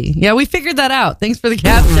body. Yeah, we figured that out. Thanks for the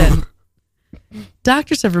caption.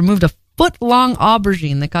 Doctors have removed a foot-long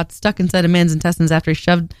aubergine that got stuck inside a man's intestines after he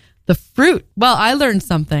shoved the fruit. Well, I learned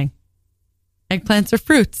something. Eggplants are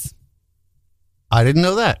fruits. I didn't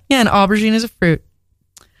know that. Yeah, an aubergine is a fruit.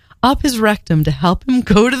 Up his rectum to help him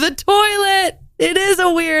go to the toilet. It is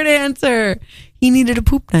a weird answer. He needed a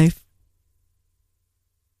poop knife.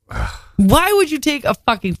 Why would you take a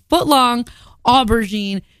fucking foot-long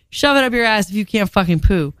aubergine, shove it up your ass if you can't fucking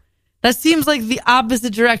poo? That seems like the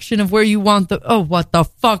opposite direction of where you want the... Oh, what the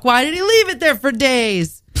fuck? Why did he leave it there for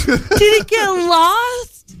days? Did it get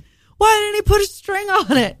lost? Why didn't he put a string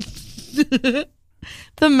on it?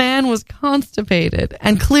 The man was constipated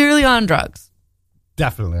and clearly on drugs.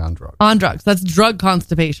 Definitely on drugs. On drugs. That's drug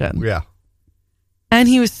constipation. Yeah. And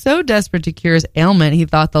he was so desperate to cure his ailment, he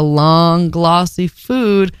thought the long, glossy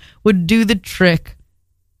food would do the trick.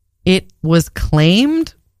 It was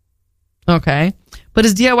claimed, okay, but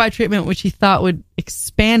his DIY treatment, which he thought would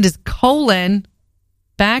expand his colon,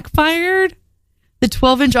 backfired. The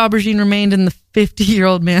 12-inch aubergine remained in the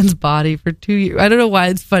 50-year-old man's body for 2 years. I don't know why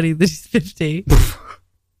it's funny that he's 50.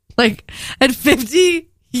 Like, at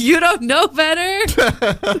 50, you don't know better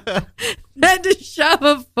than to shove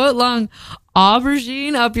a foot-long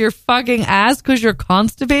aubergine up your fucking ass because you're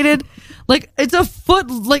constipated. Like, it's a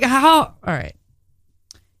foot. Like, how? All right.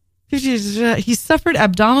 He suffered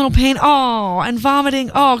abdominal pain. Oh, and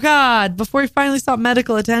vomiting. Oh, God. Before he finally sought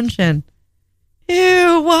medical attention.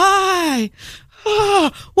 Ew, why? Oh,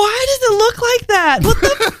 why does it look like that? What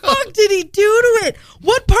the fuck did he do to it?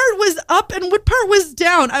 What part was up and what part was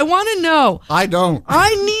down? I want to know. I don't. I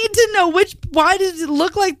need to know why did it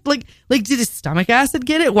look like did his stomach acid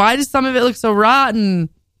get it? Why does some of it look so rotten?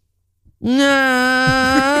 It's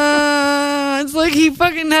like he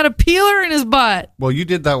fucking had a peeler in his butt. Well, you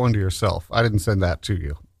did that one to yourself. I didn't send that to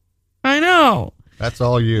you. I know. That's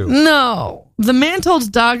all you. No. The man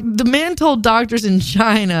told doctors in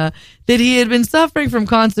China that he had been suffering from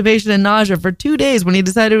constipation and nausea for 2 days when he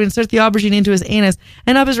decided to insert the aubergine into his anus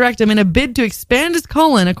and up his rectum in a bid to expand his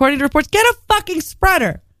colon. According to reports, get a fucking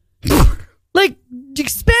spreader. Like,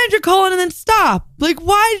 expand your colon and then stop. Like,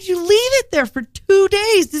 why did you leave it there for 2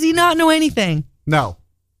 days? Does he not know anything? No.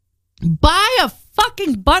 Buy a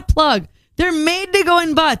fucking butt plug. They're made to go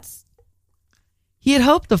in butts. He had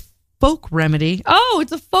hoped the folk remedy. Oh,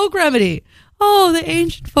 it's a folk remedy. Oh, the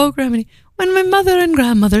ancient folk remedy. When my mother and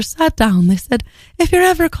grandmother sat down, they said, if you're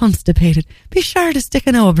ever constipated, be sure to stick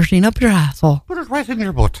an aubergine up your asshole. Put it right in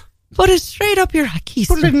your butt. Put it straight up your keister.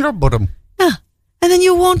 Put it in your bottom. Yeah, and then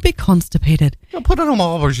you won't be constipated. You put an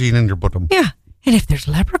aubergine in your bottom. Yeah, and if there's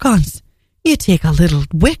leprechauns, you take a little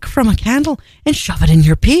wick from a candle and shove it in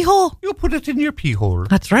your pee hole. You put it in your pee hole.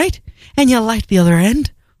 That's right. And you light the other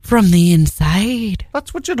end from the inside.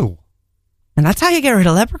 That's what you do. And that's how you get rid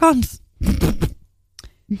of leprechauns.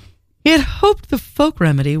 He had hoped the folk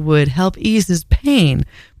remedy would help ease his pain,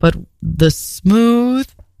 but the smooth,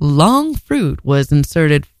 long fruit was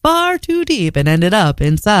inserted far too deep and ended up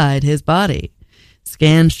inside his body.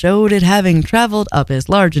 Scans showed it having traveled up his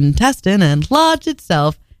large intestine and lodged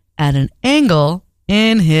itself at an angle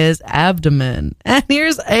in his abdomen. And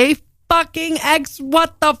here's a fucking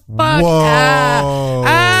what the fuck? Whoa.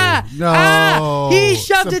 No. He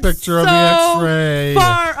shoved it picture so of the X-ray.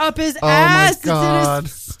 far up his Oh ass. my God. It's in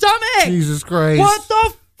his stomach. Jesus Christ. What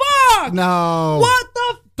the fuck? No. What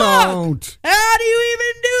the fuck? Don't. How do you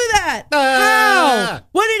even do that? Ah. How?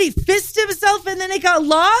 What, did he fist himself and then it got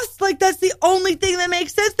lost? Like, that's the only thing that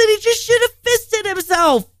makes sense, that he just should have fisted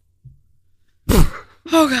himself.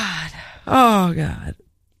 Oh, God. Oh, God.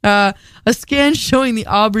 A scan showing the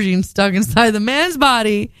aubergine stuck inside the man's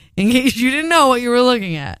body, in case you didn't know what you were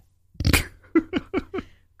looking at.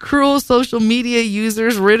 Cruel social media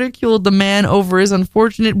users ridiculed the man over his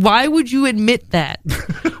unfortunate. Why would you admit that?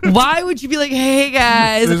 Why would you be like, hey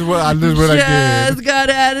guys, This is what I did. just got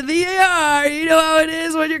out of the ER. You know how it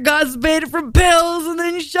is when you're constipated from pills and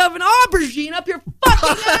then you shove an aubergine up your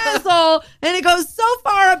fucking asshole and it goes so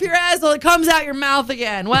far up your asshole it comes out your mouth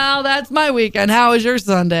again. Well, that's my weekend. How was your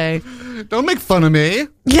Sunday? Don't make fun of me.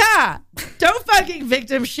 Yeah. Don't fucking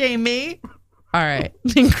victim shame me. All right.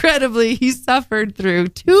 Incredibly, he suffered through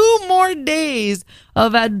 2 more days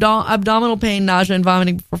of abdominal pain, nausea, and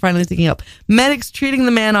vomiting before finally sticking up. Medics treating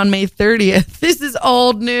the man on May 30th. This is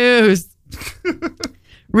old news.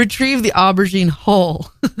 Retrieved the aubergine whole.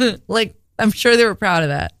 Like, I'm sure they were proud of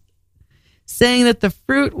that. Saying that the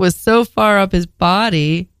fruit was so far up his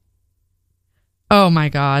body. Oh, my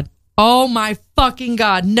God. Oh, my fucking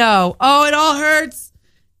God. No. Oh, it all hurts.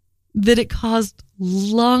 That it caused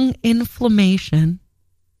lung inflammation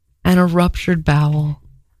and a ruptured bowel.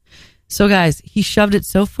 So, guys, he shoved it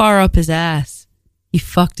so far up his ass, he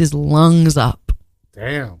fucked his lungs up.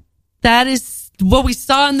 Damn. That is what we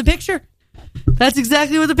saw in the picture. That's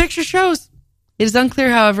exactly what the picture shows. It is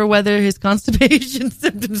unclear, however, whether his constipation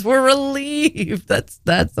symptoms were relieved. That's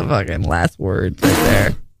the fucking last word right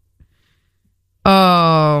there.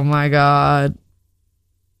 Oh, my God.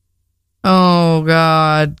 Oh,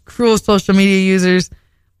 God. Cruel social media users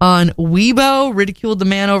on Weibo ridiculed the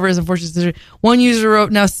man over his unfortunate situation. One user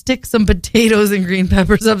wrote, now stick some potatoes and green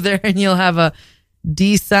peppers up there and you'll have a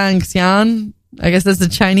disanxian. I guess that's the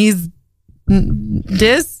Chinese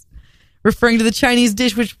dish, referring to the Chinese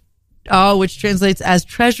dish, which translates as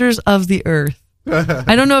treasures of the earth.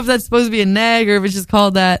 I don't know if that's supposed to be a neg or if it's just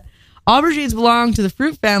called that. Aubergines belong to the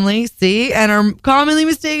fruit family, see, and are commonly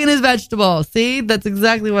mistaken as vegetables. See, that's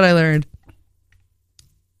exactly what I learned.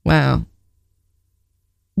 Wow.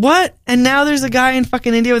 What? And now there's a guy in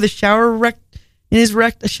fucking India with a shower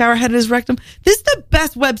a shower head in his rectum. This is the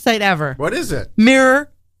best website ever. What is it?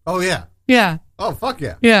 Mirror. Oh, yeah. Yeah. Oh, fuck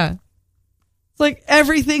yeah. Yeah. It's like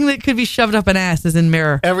everything that could be shoved up an ass is in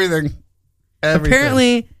Mirror. Everything.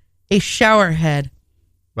 Apparently, a shower head.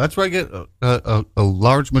 That's where I get a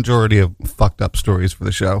large majority of fucked up stories for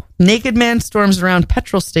the show. Naked man storms around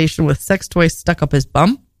petrol station with sex toy stuck up his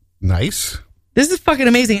bum. Nice. This is fucking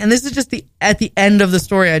amazing. And this is just at the end of the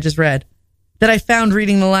story I just read that I found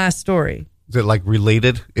reading the last story. Is it like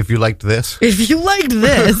related? If you liked this? If you liked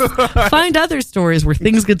this, find other stories where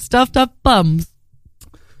things get stuffed up bums.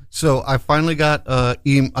 So I finally got a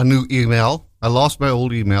new email. I lost my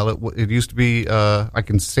old email. It used to be, I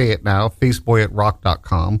can say it now,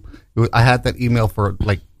 faceboy@rock.com. I had that email for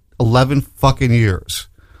like 11 fucking years.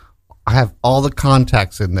 I have all the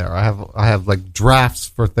contacts in there. I have like drafts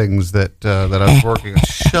for things that I was working on.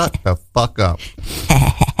 Shut the fuck up.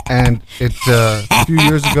 And it a few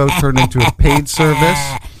years ago turned into a paid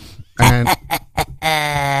service. And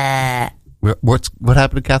what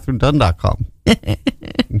happened to CatherineDunn.com?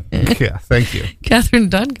 Yeah, thank you. Catherine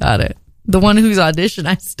Dunn got it. The one whose audition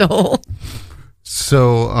I stole.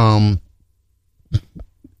 So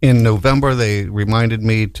in November, they reminded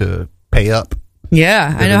me to pay up.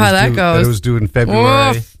 Yeah, I know how that goes. It was due in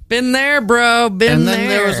February. Oof, been there, bro. Been there. And then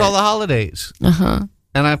there was all the holidays. Uh-huh.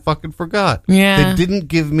 And I fucking forgot. Yeah. They didn't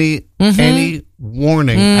give me any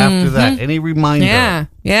warning after that, any reminder. Yeah,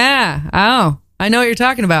 yeah. Oh, I know what you're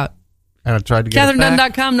talking about. And I tried to get it back.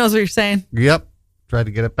 CatherineDunn.com knows what you're saying. Yep. Tried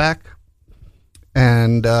to get it back.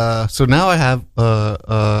 And so now I have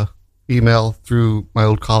email through my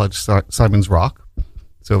old college, Simon's Rock.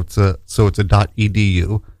 So it's a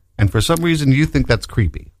 .edu. And for some reason, you think that's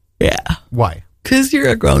creepy. Yeah. Why? Because you're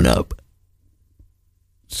a grown-up.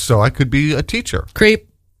 So I could be a teacher. Creep.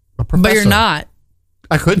 A professor. But you're not.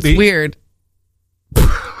 I could It's be. weird.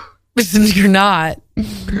 You're not.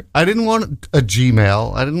 I didn't want a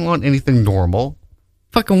Gmail. I didn't want anything normal.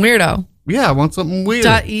 Fucking weirdo. Yeah, I want something weird.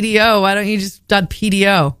 .edo. Why don't you just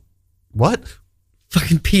 .pdo? What?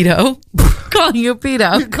 Fucking pedo. Calling you a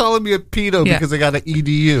pedo. You're calling me a pedo Yeah. because I got an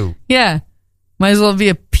EDU. Yeah. Might as well be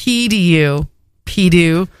a PDU.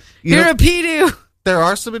 Pedo. You're a pedo. There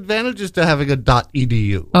are some advantages to having a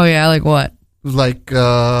 .edu. Oh, yeah. Like what? Like you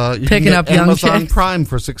Picking can get up young Amazon chicks? Prime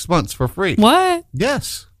for 6 months for free. What?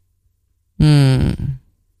 Yes.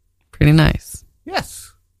 Pretty nice.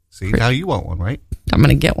 Yes. See, now you want one, right? I'm going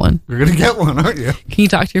to get one. You're going to get one, aren't you? Can you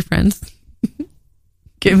talk to your friends?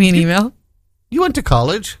 Give me an email. You went to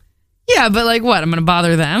college. Yeah, but like what? I'm going to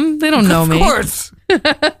bother them? They don't know me. Of course.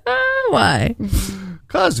 Why?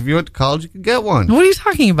 Because if you went to college, you could get one. What are you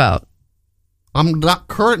talking about? I'm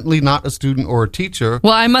currently not a student or a teacher.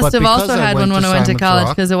 Well, I must but have because also had one to when I went to Simon's college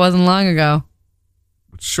Rock- because it wasn't long ago.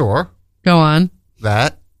 Sure. Go on.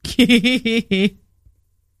 That.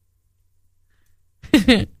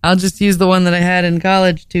 I'll just use the one that I had in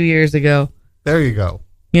college 2 years ago. There you go.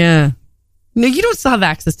 Yeah. No, you don't still have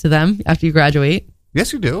access to them after you graduate.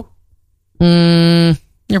 Yes, you do.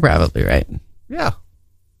 You're probably right. Yeah.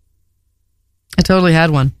 I totally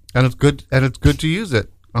had one. And it's good. And it's good to use it.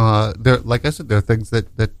 There, like I said, there are things that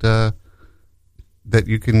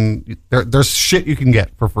you can. There's shit you can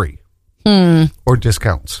get for free or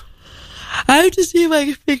discounts. I have to see if I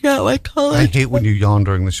can figure out my college. I hate when you yawn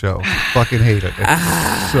during the show. Fucking hate it.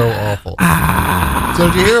 It's so awful. So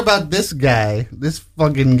did you hear about this guy? This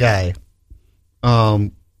fucking guy.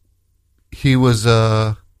 He was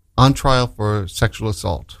on trial for sexual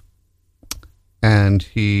assault, and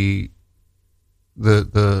his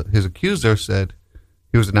accuser said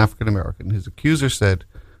he was an African American. His accuser said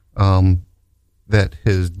that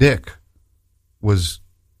his dick was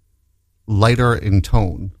lighter in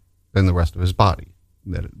tone than the rest of his body.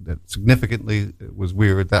 That significantly it was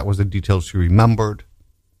weird. That was a detail she remembered.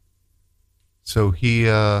 So he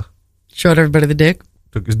Showed everybody the dick.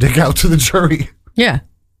 took his dick out to the jury. Yeah.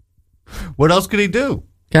 What else could he do?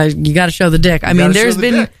 Guys, you got to show the dick. I mean, gotta show there's the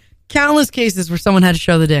been dick. countless cases where someone had to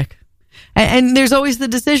show the dick. And there's always the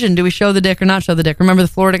decision, do we show the dick or not show the dick? Remember the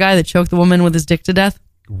Florida guy that choked the woman with his dick to death?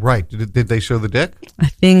 Right. Did they show the dick? I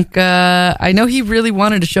think, I know he really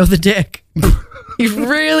wanted to show the dick.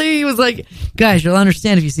 He was like, guys, you'll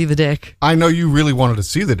understand if you see the dick. I know you really wanted to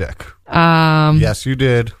see the dick. I Yes, you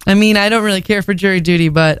did. mean, I don't really care for jury duty,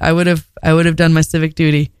 but I would have done my civic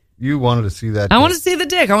duty. You wanted to see that. I dick. want to see the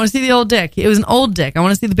dick. I want to see the old dick. It was an old dick. I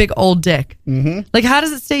want to see the big old dick. Mm-hmm. Like, how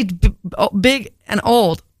does it stay big and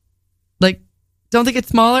old? Like, Don't they get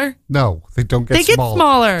smaller? No, they don't get They get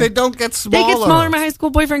smaller. They don't get smaller. They get smaller. My high school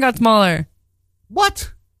boyfriend got smaller.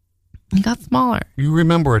 What? He got smaller. You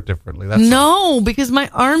remember it differently. That's No, because my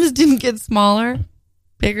arms didn't get smaller,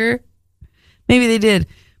 bigger. Maybe they did.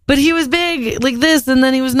 But he was big like this, and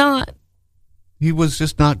then he was not. He was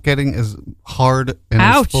just not getting as hard and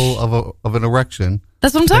Ouch. as full of an erection.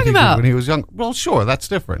 That's what I'm that talking he did about. when he was young. Well, sure, that's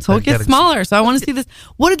different. So it gets smaller. So I want to see this.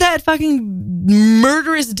 What did that fucking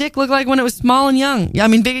murderous dick look like when it was small and young? Yeah, I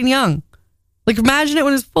mean, big and young. Like, imagine it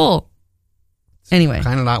when it's full. Anyway.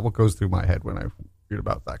 Kind of not what goes through my head when I read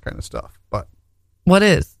about that kind of stuff. But What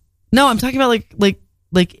is? No, I'm talking about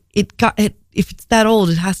like it got it. If it's that old,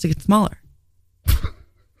 it has to get smaller.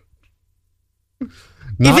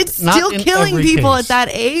 If it's still killing people at that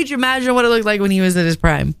age, imagine what it looked like when he was at his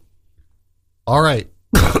prime. All right.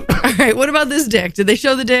 All right, what about this dick? Did they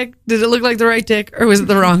show the dick? Did it look like the right dick, or was it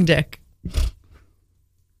the wrong dick?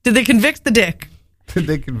 Did they convict the dick? Did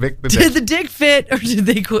they convict the Did dick? the dick fit, or did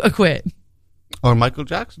they acquit? Or Michael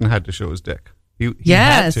Jackson had to show his dick. He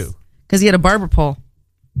Yes, had to. because he had a barber pole.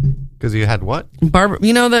 Because he had what? Barber,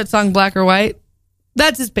 you know that song "Black or White"?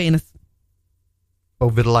 That's his penis. Oh,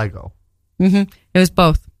 vitiligo. It was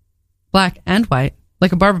both black and white,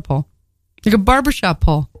 like a barber pole, like a barbershop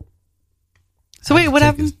pole. So wait, what Take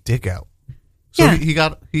happened? his dick out. So Yeah.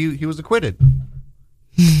 he was acquitted.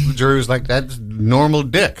 The jury was like, that's normal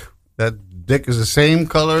dick. That dick is the same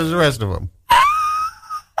color as the rest of them.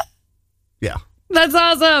 Yeah. That's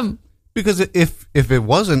awesome. Because if it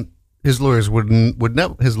wasn't, his lawyers would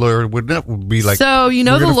never be like. So you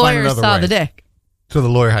know "We're the gonna find lawyer another saw way." the dick. So the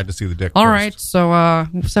lawyer had to see the dick. All first. right, so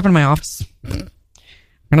step into my office.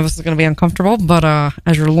 I know this is going to be uncomfortable, but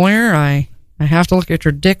as your lawyer, I have to look at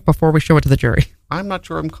your dick before we show it to the jury. I'm not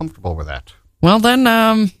sure I'm comfortable with that. Well,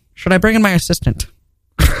 then, should I bring in my assistant?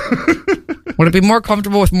 Would it be more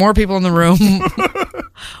comfortable with more people in the room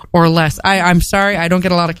or less? I'm sorry, I don't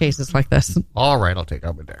get a lot of cases like this. All right, I'll take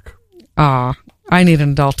out my dick. I need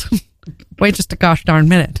an adult. Wait just a gosh darn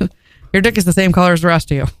minute. Your dick is the same color as the rest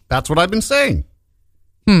of you. That's what I've been saying.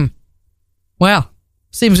 Well,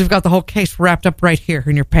 seems we've got the whole case wrapped up right here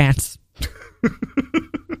in your pants.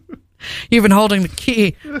 You've been holding the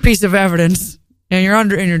key piece of evidence, and you're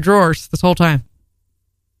in your drawers this whole time.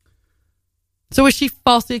 So is she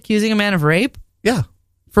falsely accusing a man of rape? Yeah.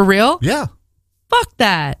 For real? Yeah. Fuck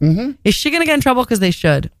that. Mm-hmm. Is she going to get in trouble because they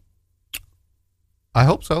should? I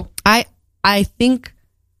hope so. I think...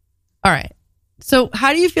 All right. So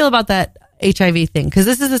how do you feel about that HIV thing? Because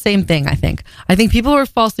this is the same thing, I think. I think people who are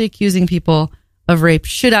falsely accusing people of rape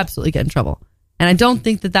should absolutely get in trouble. And I don't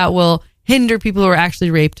think that will hinder people who are actually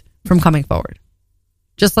raped from coming forward.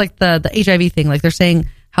 Just like the HIV thing. Like they're saying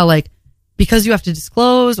how like, because you have to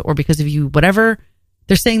disclose or because of you, whatever,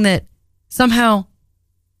 they're saying that somehow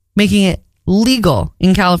making it legal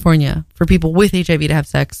in California for people with HIV to have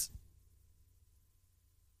sex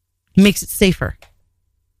makes it safer.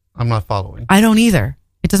 I'm not following. I don't either.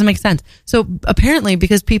 It doesn't make sense. So apparently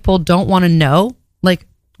because people don't want to know, like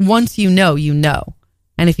once you know, you know.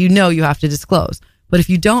 And if you know, you have to disclose. But if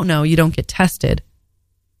you don't know, you don't get tested.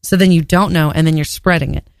 So then you don't know and then you're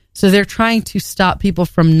spreading it. So they're trying to stop people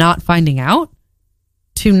from not finding out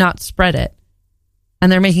to not spread it.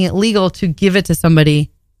 And they're making it legal to give it to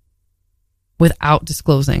somebody without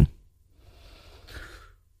disclosing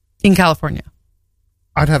in California.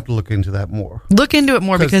 I'd have to look into that more. Look into it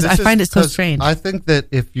more because I find it so strange. I think that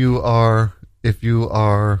if you are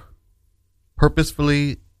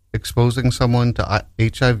purposefully exposing someone to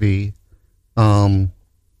HIV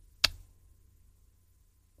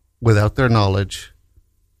without their knowledge,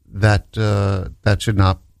 that should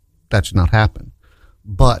not happen.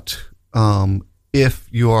 But if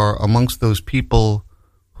you are amongst those people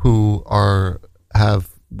who have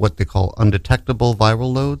what they call undetectable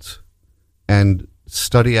viral loads, and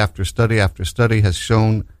study after study after study has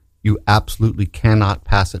shown you absolutely cannot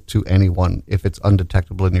pass it to anyone if it's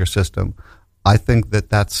undetectable in your system, I think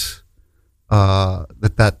that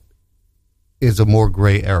is a more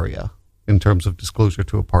gray area in terms of disclosure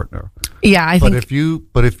to a partner. Yeah, I think.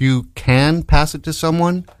 But if you can pass it to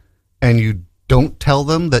someone and you don't tell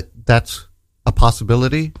them that that's a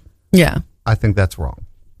possibility, Yeah. I think that's wrong.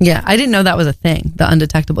 Yeah, I didn't know that was a thing, the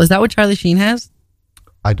undetectable. Is that what Charlie Sheen has?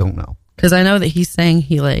 I don't know. Because I know that he's saying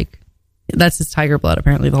that's his tiger blood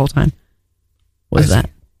apparently the whole time. Was I see. that?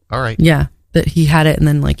 All right. Yeah, that he had it and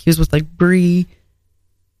then he was with Brie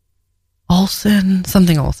Olsen,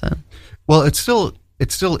 something Olsen. Well, it's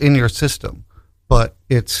still in your system, but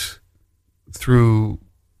it's through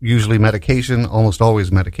usually medication, almost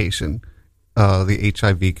always medication. The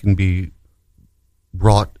HIV can be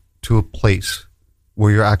brought to a place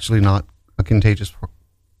where you're actually not a contagious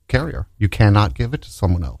carrier. You cannot give it to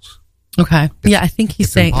someone else. Okay. Yeah, I think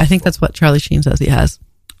he's saying, I think that's what Charlie Sheen says he has.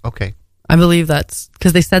 Okay. I believe that's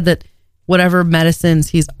because they said that whatever medicines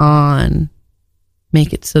he's on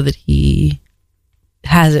make it so that he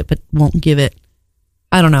has it but won't give it.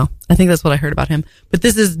 I don't know. I think that's what I heard about him. But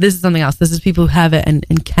this is something else. This is people who have it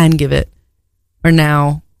and can give it are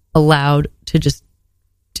now allowed to just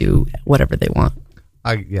do whatever they want.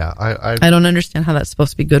 I don't understand how that's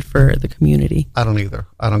supposed to be good for the community. I don't either.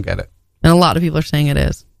 I don't get it. And a lot of people are saying it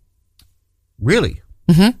is. Really?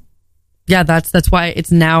 Mm-hmm. Yeah, that's why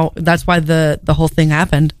it's now. That's why the whole thing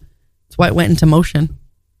happened. That's why it went into motion.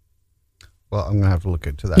 Well, I'm gonna have to look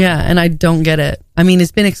into that. Yeah, and I don't get it. I mean,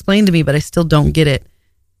 it's been explained to me, but I still don't get it.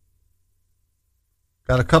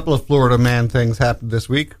 Got a couple of Florida man things happened this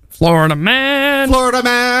week. Florida man.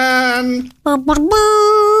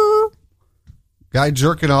 Guy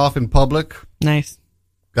jerking off in public. Nice.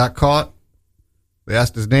 Got caught. They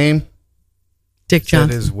asked his name. Dick Johnson.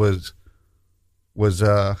 Said his was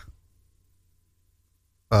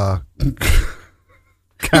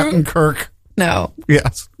Captain Kirk. No.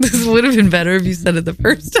 Yes. This would have been better if you said it the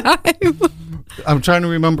first time. I'm trying to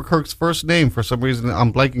remember Kirk's first name. For some reason,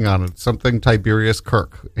 I'm blanking on it. Something Tiberius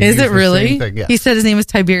Kirk. Is it really? Thing, yeah. He said his name was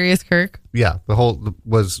Tiberius Kirk? Yeah. The whole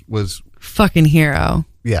was fucking hero.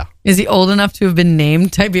 Yeah. Is he old enough to have been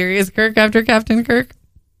named Tiberius Kirk after Captain Kirk?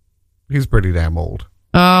 He's pretty damn old.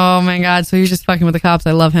 Oh my God. So he's just fucking with the cops.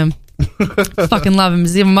 I love him. Fucking love him.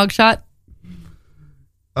 Does he have a mugshot?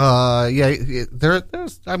 Yeah,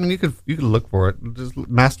 there's. I mean, you could look for it. Just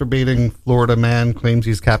masturbating Florida man claims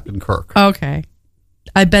he's Captain Kirk. Okay,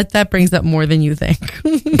 I bet that brings up more than you think.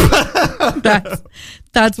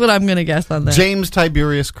 That's what I'm gonna guess on that. James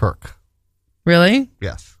Tiberius Kirk. Really?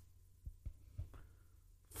 Yes.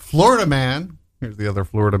 Florida man. Here's the other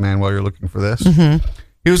Florida man. While you're looking for this,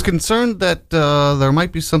 he was concerned that there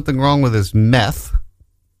might be something wrong with his meth.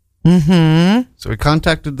 So he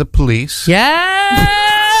contacted the police.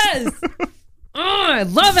 Yes. Oh, I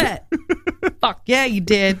love it. Fuck yeah, you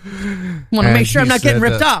did. Want to make sure I'm not getting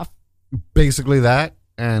ripped off. Basically that,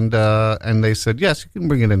 and they said yes, you can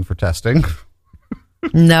bring it in for testing.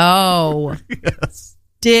 No. Yes.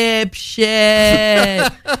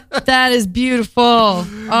 Dipshit. That is beautiful.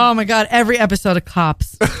 Oh my God, every episode of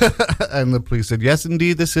Cops. And the police said yes,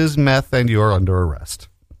 indeed, this is meth, and you are under arrest.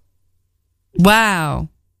 Wow.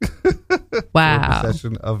 Wow. For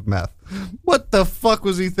possession of meth. What the fuck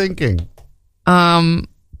was he thinking? Wow.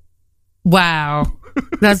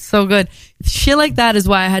 That's so good. Shit like that is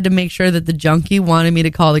why I had to make sure that the junkie wanted me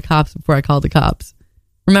to call the cops before I called the cops.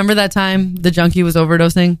 Remember that time the junkie was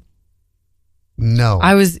overdosing? No.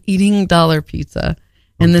 I was eating dollar pizza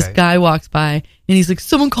and this guy walks by and he's like,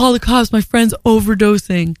 someone call the cops. My friend's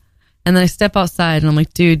overdosing. And then I step outside and I'm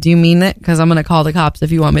like, dude, do you mean it? Because I'm going to call the cops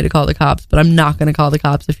if you want me to call the cops, but I'm not going to call the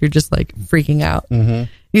cops if you're just like freaking out.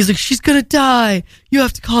 He's like, she's going to die. You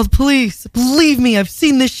have to call the police. Believe me, I've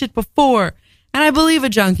seen this shit before. And I believe a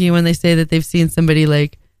junkie when they say that they've seen somebody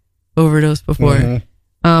like overdose before.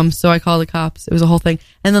 So I call the cops. It was a whole thing.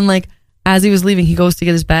 And then like, as he was leaving, he goes to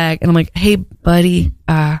get his bag and I'm like, hey buddy,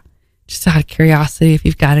 just out of curiosity, if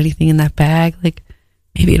you've got anything in that bag, like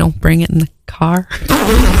maybe don't bring it in the car.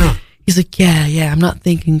 He's like, yeah, I'm not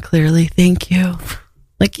thinking clearly. Thank you.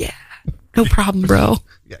 Like, yeah, no problem, bro.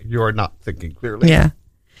 Yeah, you are not thinking clearly. Yeah.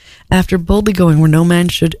 After boldly going where no man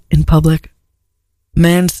should in public,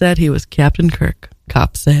 man said he was Captain Kirk.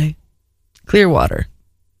 Cops say. Clearwater.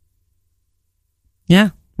 Yeah.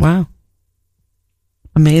 Wow.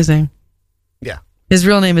 Amazing. Yeah. His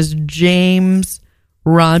real name is James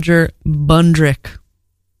Roger Bundrick.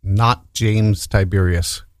 Not James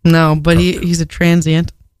Tiberius. No, but he's a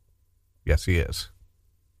transient. Yes, he is.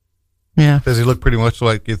 Yeah. Does he look pretty much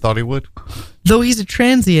like you thought he would? Though he's a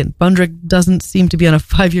transient, Bundrick doesn't seem to be on a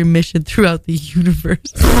 5-year mission throughout the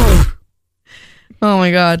universe. Oh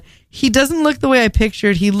my God. He doesn't look the way I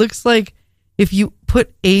pictured. He looks like if you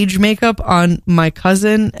put age makeup on my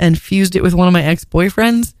cousin and fused it with one of my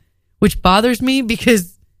ex-boyfriends, which bothers me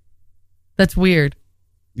because that's weird.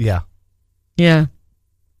 Yeah. Yeah.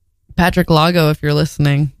 Patrick Lago, if you're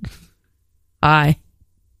listening. Hi.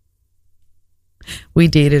 We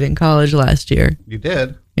dated in college last year. You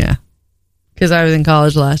did? Yeah. Because I was in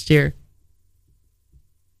college last year.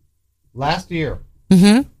 Last year?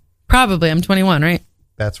 Probably. I'm 21, right?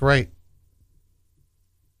 That's right.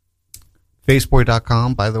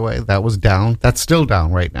 Faceboy.com, by the way, that was down. That's still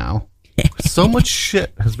down right now. So much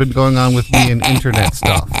shit has been going on with me and internet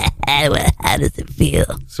stuff. How does it feel?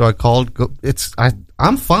 So I called.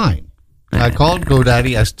 I'm fine. I called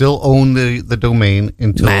GoDaddy. I still own the domain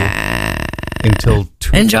until until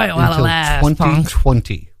Enjoy it while it lasts, punk.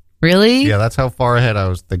 2020. Really? Yeah, that's how far ahead I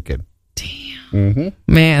was thinking. Damn.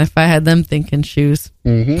 Man, if I had them thinking shoes.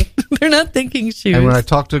 They're not thinking shoes. And when I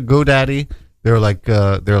talked to GoDaddy, they're like,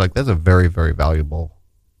 that's a very, very valuable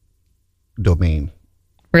domain.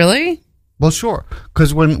 Really? Well, sure.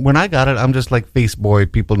 Because when I got it, I'm just like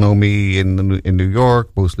Faceboy. People know me in New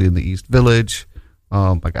York, mostly in the East Village.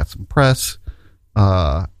 I got some press,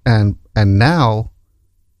 and now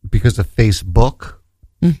because of Facebook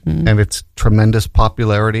and its tremendous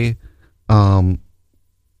popularity, and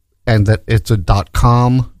that it's a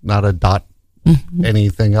 .com, not a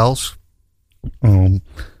anything else.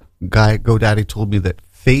 Guy at GoDaddy told me that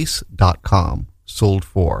Face.com sold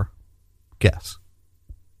for, guess,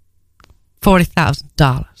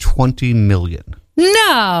 $40,000. 20 million.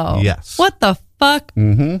 No. Yes. What the fuck?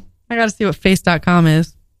 I got to see what Face.com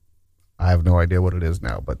is. I have no idea what it is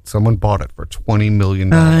now, but someone bought it for $20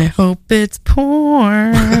 million. I hope it's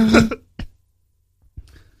porn.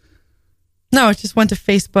 No, it just went to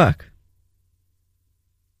Facebook.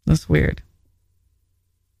 That's weird.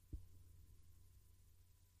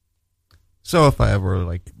 So if I ever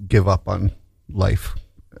like give up on life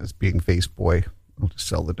as being Faceboy, I'll just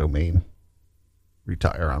sell the domain,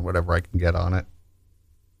 retire on whatever I can get on it.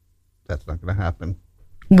 That's not going to happen.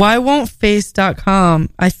 Why won't Face.com?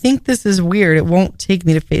 I think this is weird. It won't take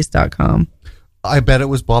me to Face.com. I bet it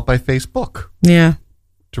was bought by Facebook. Yeah.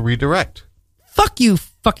 To redirect. Fuck you,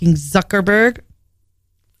 fucking Zuckerberg.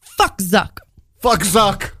 Fuck Zuck. Fuck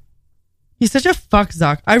Zuck. He's such a fuck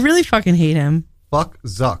Zuck. I really fucking hate him. Fuck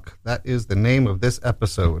Zuck. That is the name of this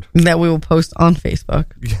episode. That we will post on Facebook.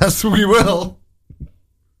 Yes, we will.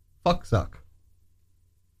 Fuck Zuck.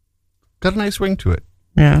 Got a nice ring to it.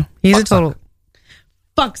 Yeah. He's Fuck a total... Zuck.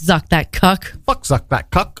 Fuck Zuck, that cuck. Fuck Zuck,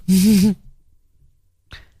 that cuck.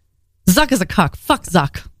 Zuck is a cuck. Fuck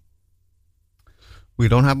Zuck. We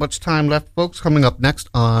don't have much time left, folks. Coming up next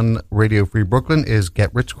on Radio Free Brooklyn is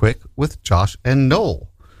Get Rich Quick with Josh and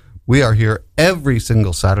Noel. We are here every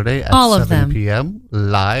single Saturday at All of 7 them. p.m.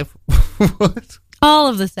 live. What? All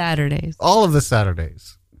of the Saturdays. All of the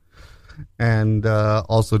Saturdays. And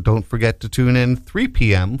also don't forget to tune in 3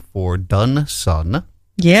 p.m. for Done Son.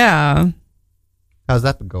 Yeah. How's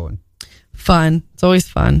that been going? Fun. It's always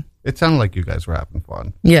fun. It sounded like you guys were having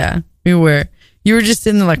fun. Yeah, we were. You were just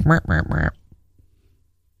in there like, merp, merp, merp.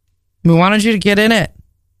 We wanted you to get in it.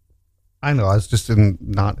 I know. I was just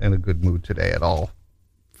not in a good mood today at all.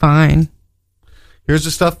 Fine. Here's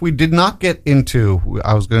the stuff we did not get into.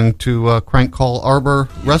 I was going to crank call Arbor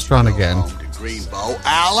Restaurant again. Greenbow,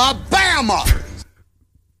 Alabama.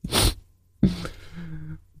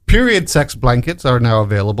 Period sex blankets are now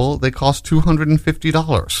available. They cost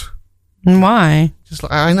 $250. Why?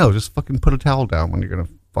 I know. Just fucking put a towel down when you're gonna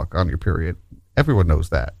fuck on your period. Everyone knows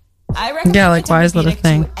that. I recommend Yeah, like, why is that a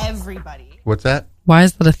thing? to everybody. What's that? Why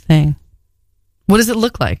is that a thing? What does it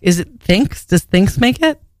look like? Is it Thinks? Does Thinks make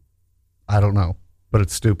it? I don't know, but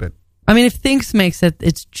it's stupid. I mean, if Thinks makes it,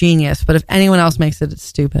 it's genius. But if anyone else makes it, it's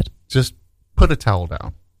stupid. Just put a towel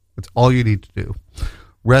down. That's all you need to do.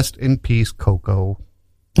 Rest in peace, Coco.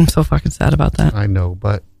 I'm so fucking sad about that. I know,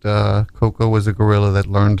 but Coco was a gorilla that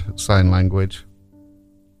learned sign language.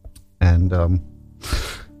 And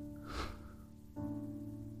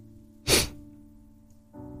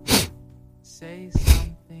Say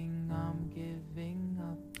something, I'm giving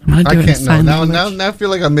up. I'm gonna I do it in can't know. sign Now language. I feel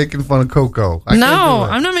like I'm making fun of Coco. I No, can't do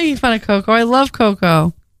it. I'm not making fun of Coco. I love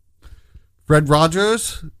Coco. Fred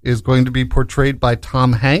Rogers is going to be portrayed by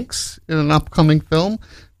Tom Hanks in an upcoming film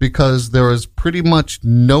because there is pretty much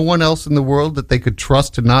no one else in the world that they could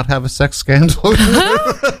trust to not have a sex scandal.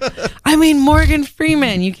 I mean, Morgan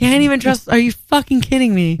Freeman. You can't even trust. Are you fucking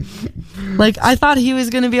kidding me? Like, I thought he was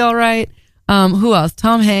going to be all right. Who else?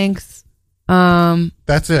 Tom Hanks.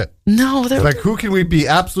 That's it. No, there. Like, who can we be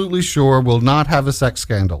absolutely sure will not have a sex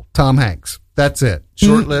scandal? Tom Hanks. That's it.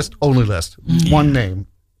 Short list, only list. One name.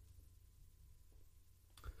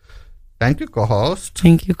 Thank you, co-host.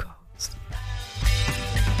 Thank you, co-host.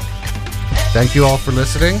 Thank you all for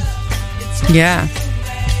listening. Yeah.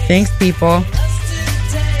 Thanks, people.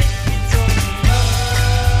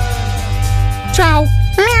 Ciao.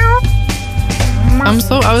 Meow.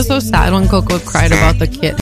 I was so sad when Coco cried about the kitten.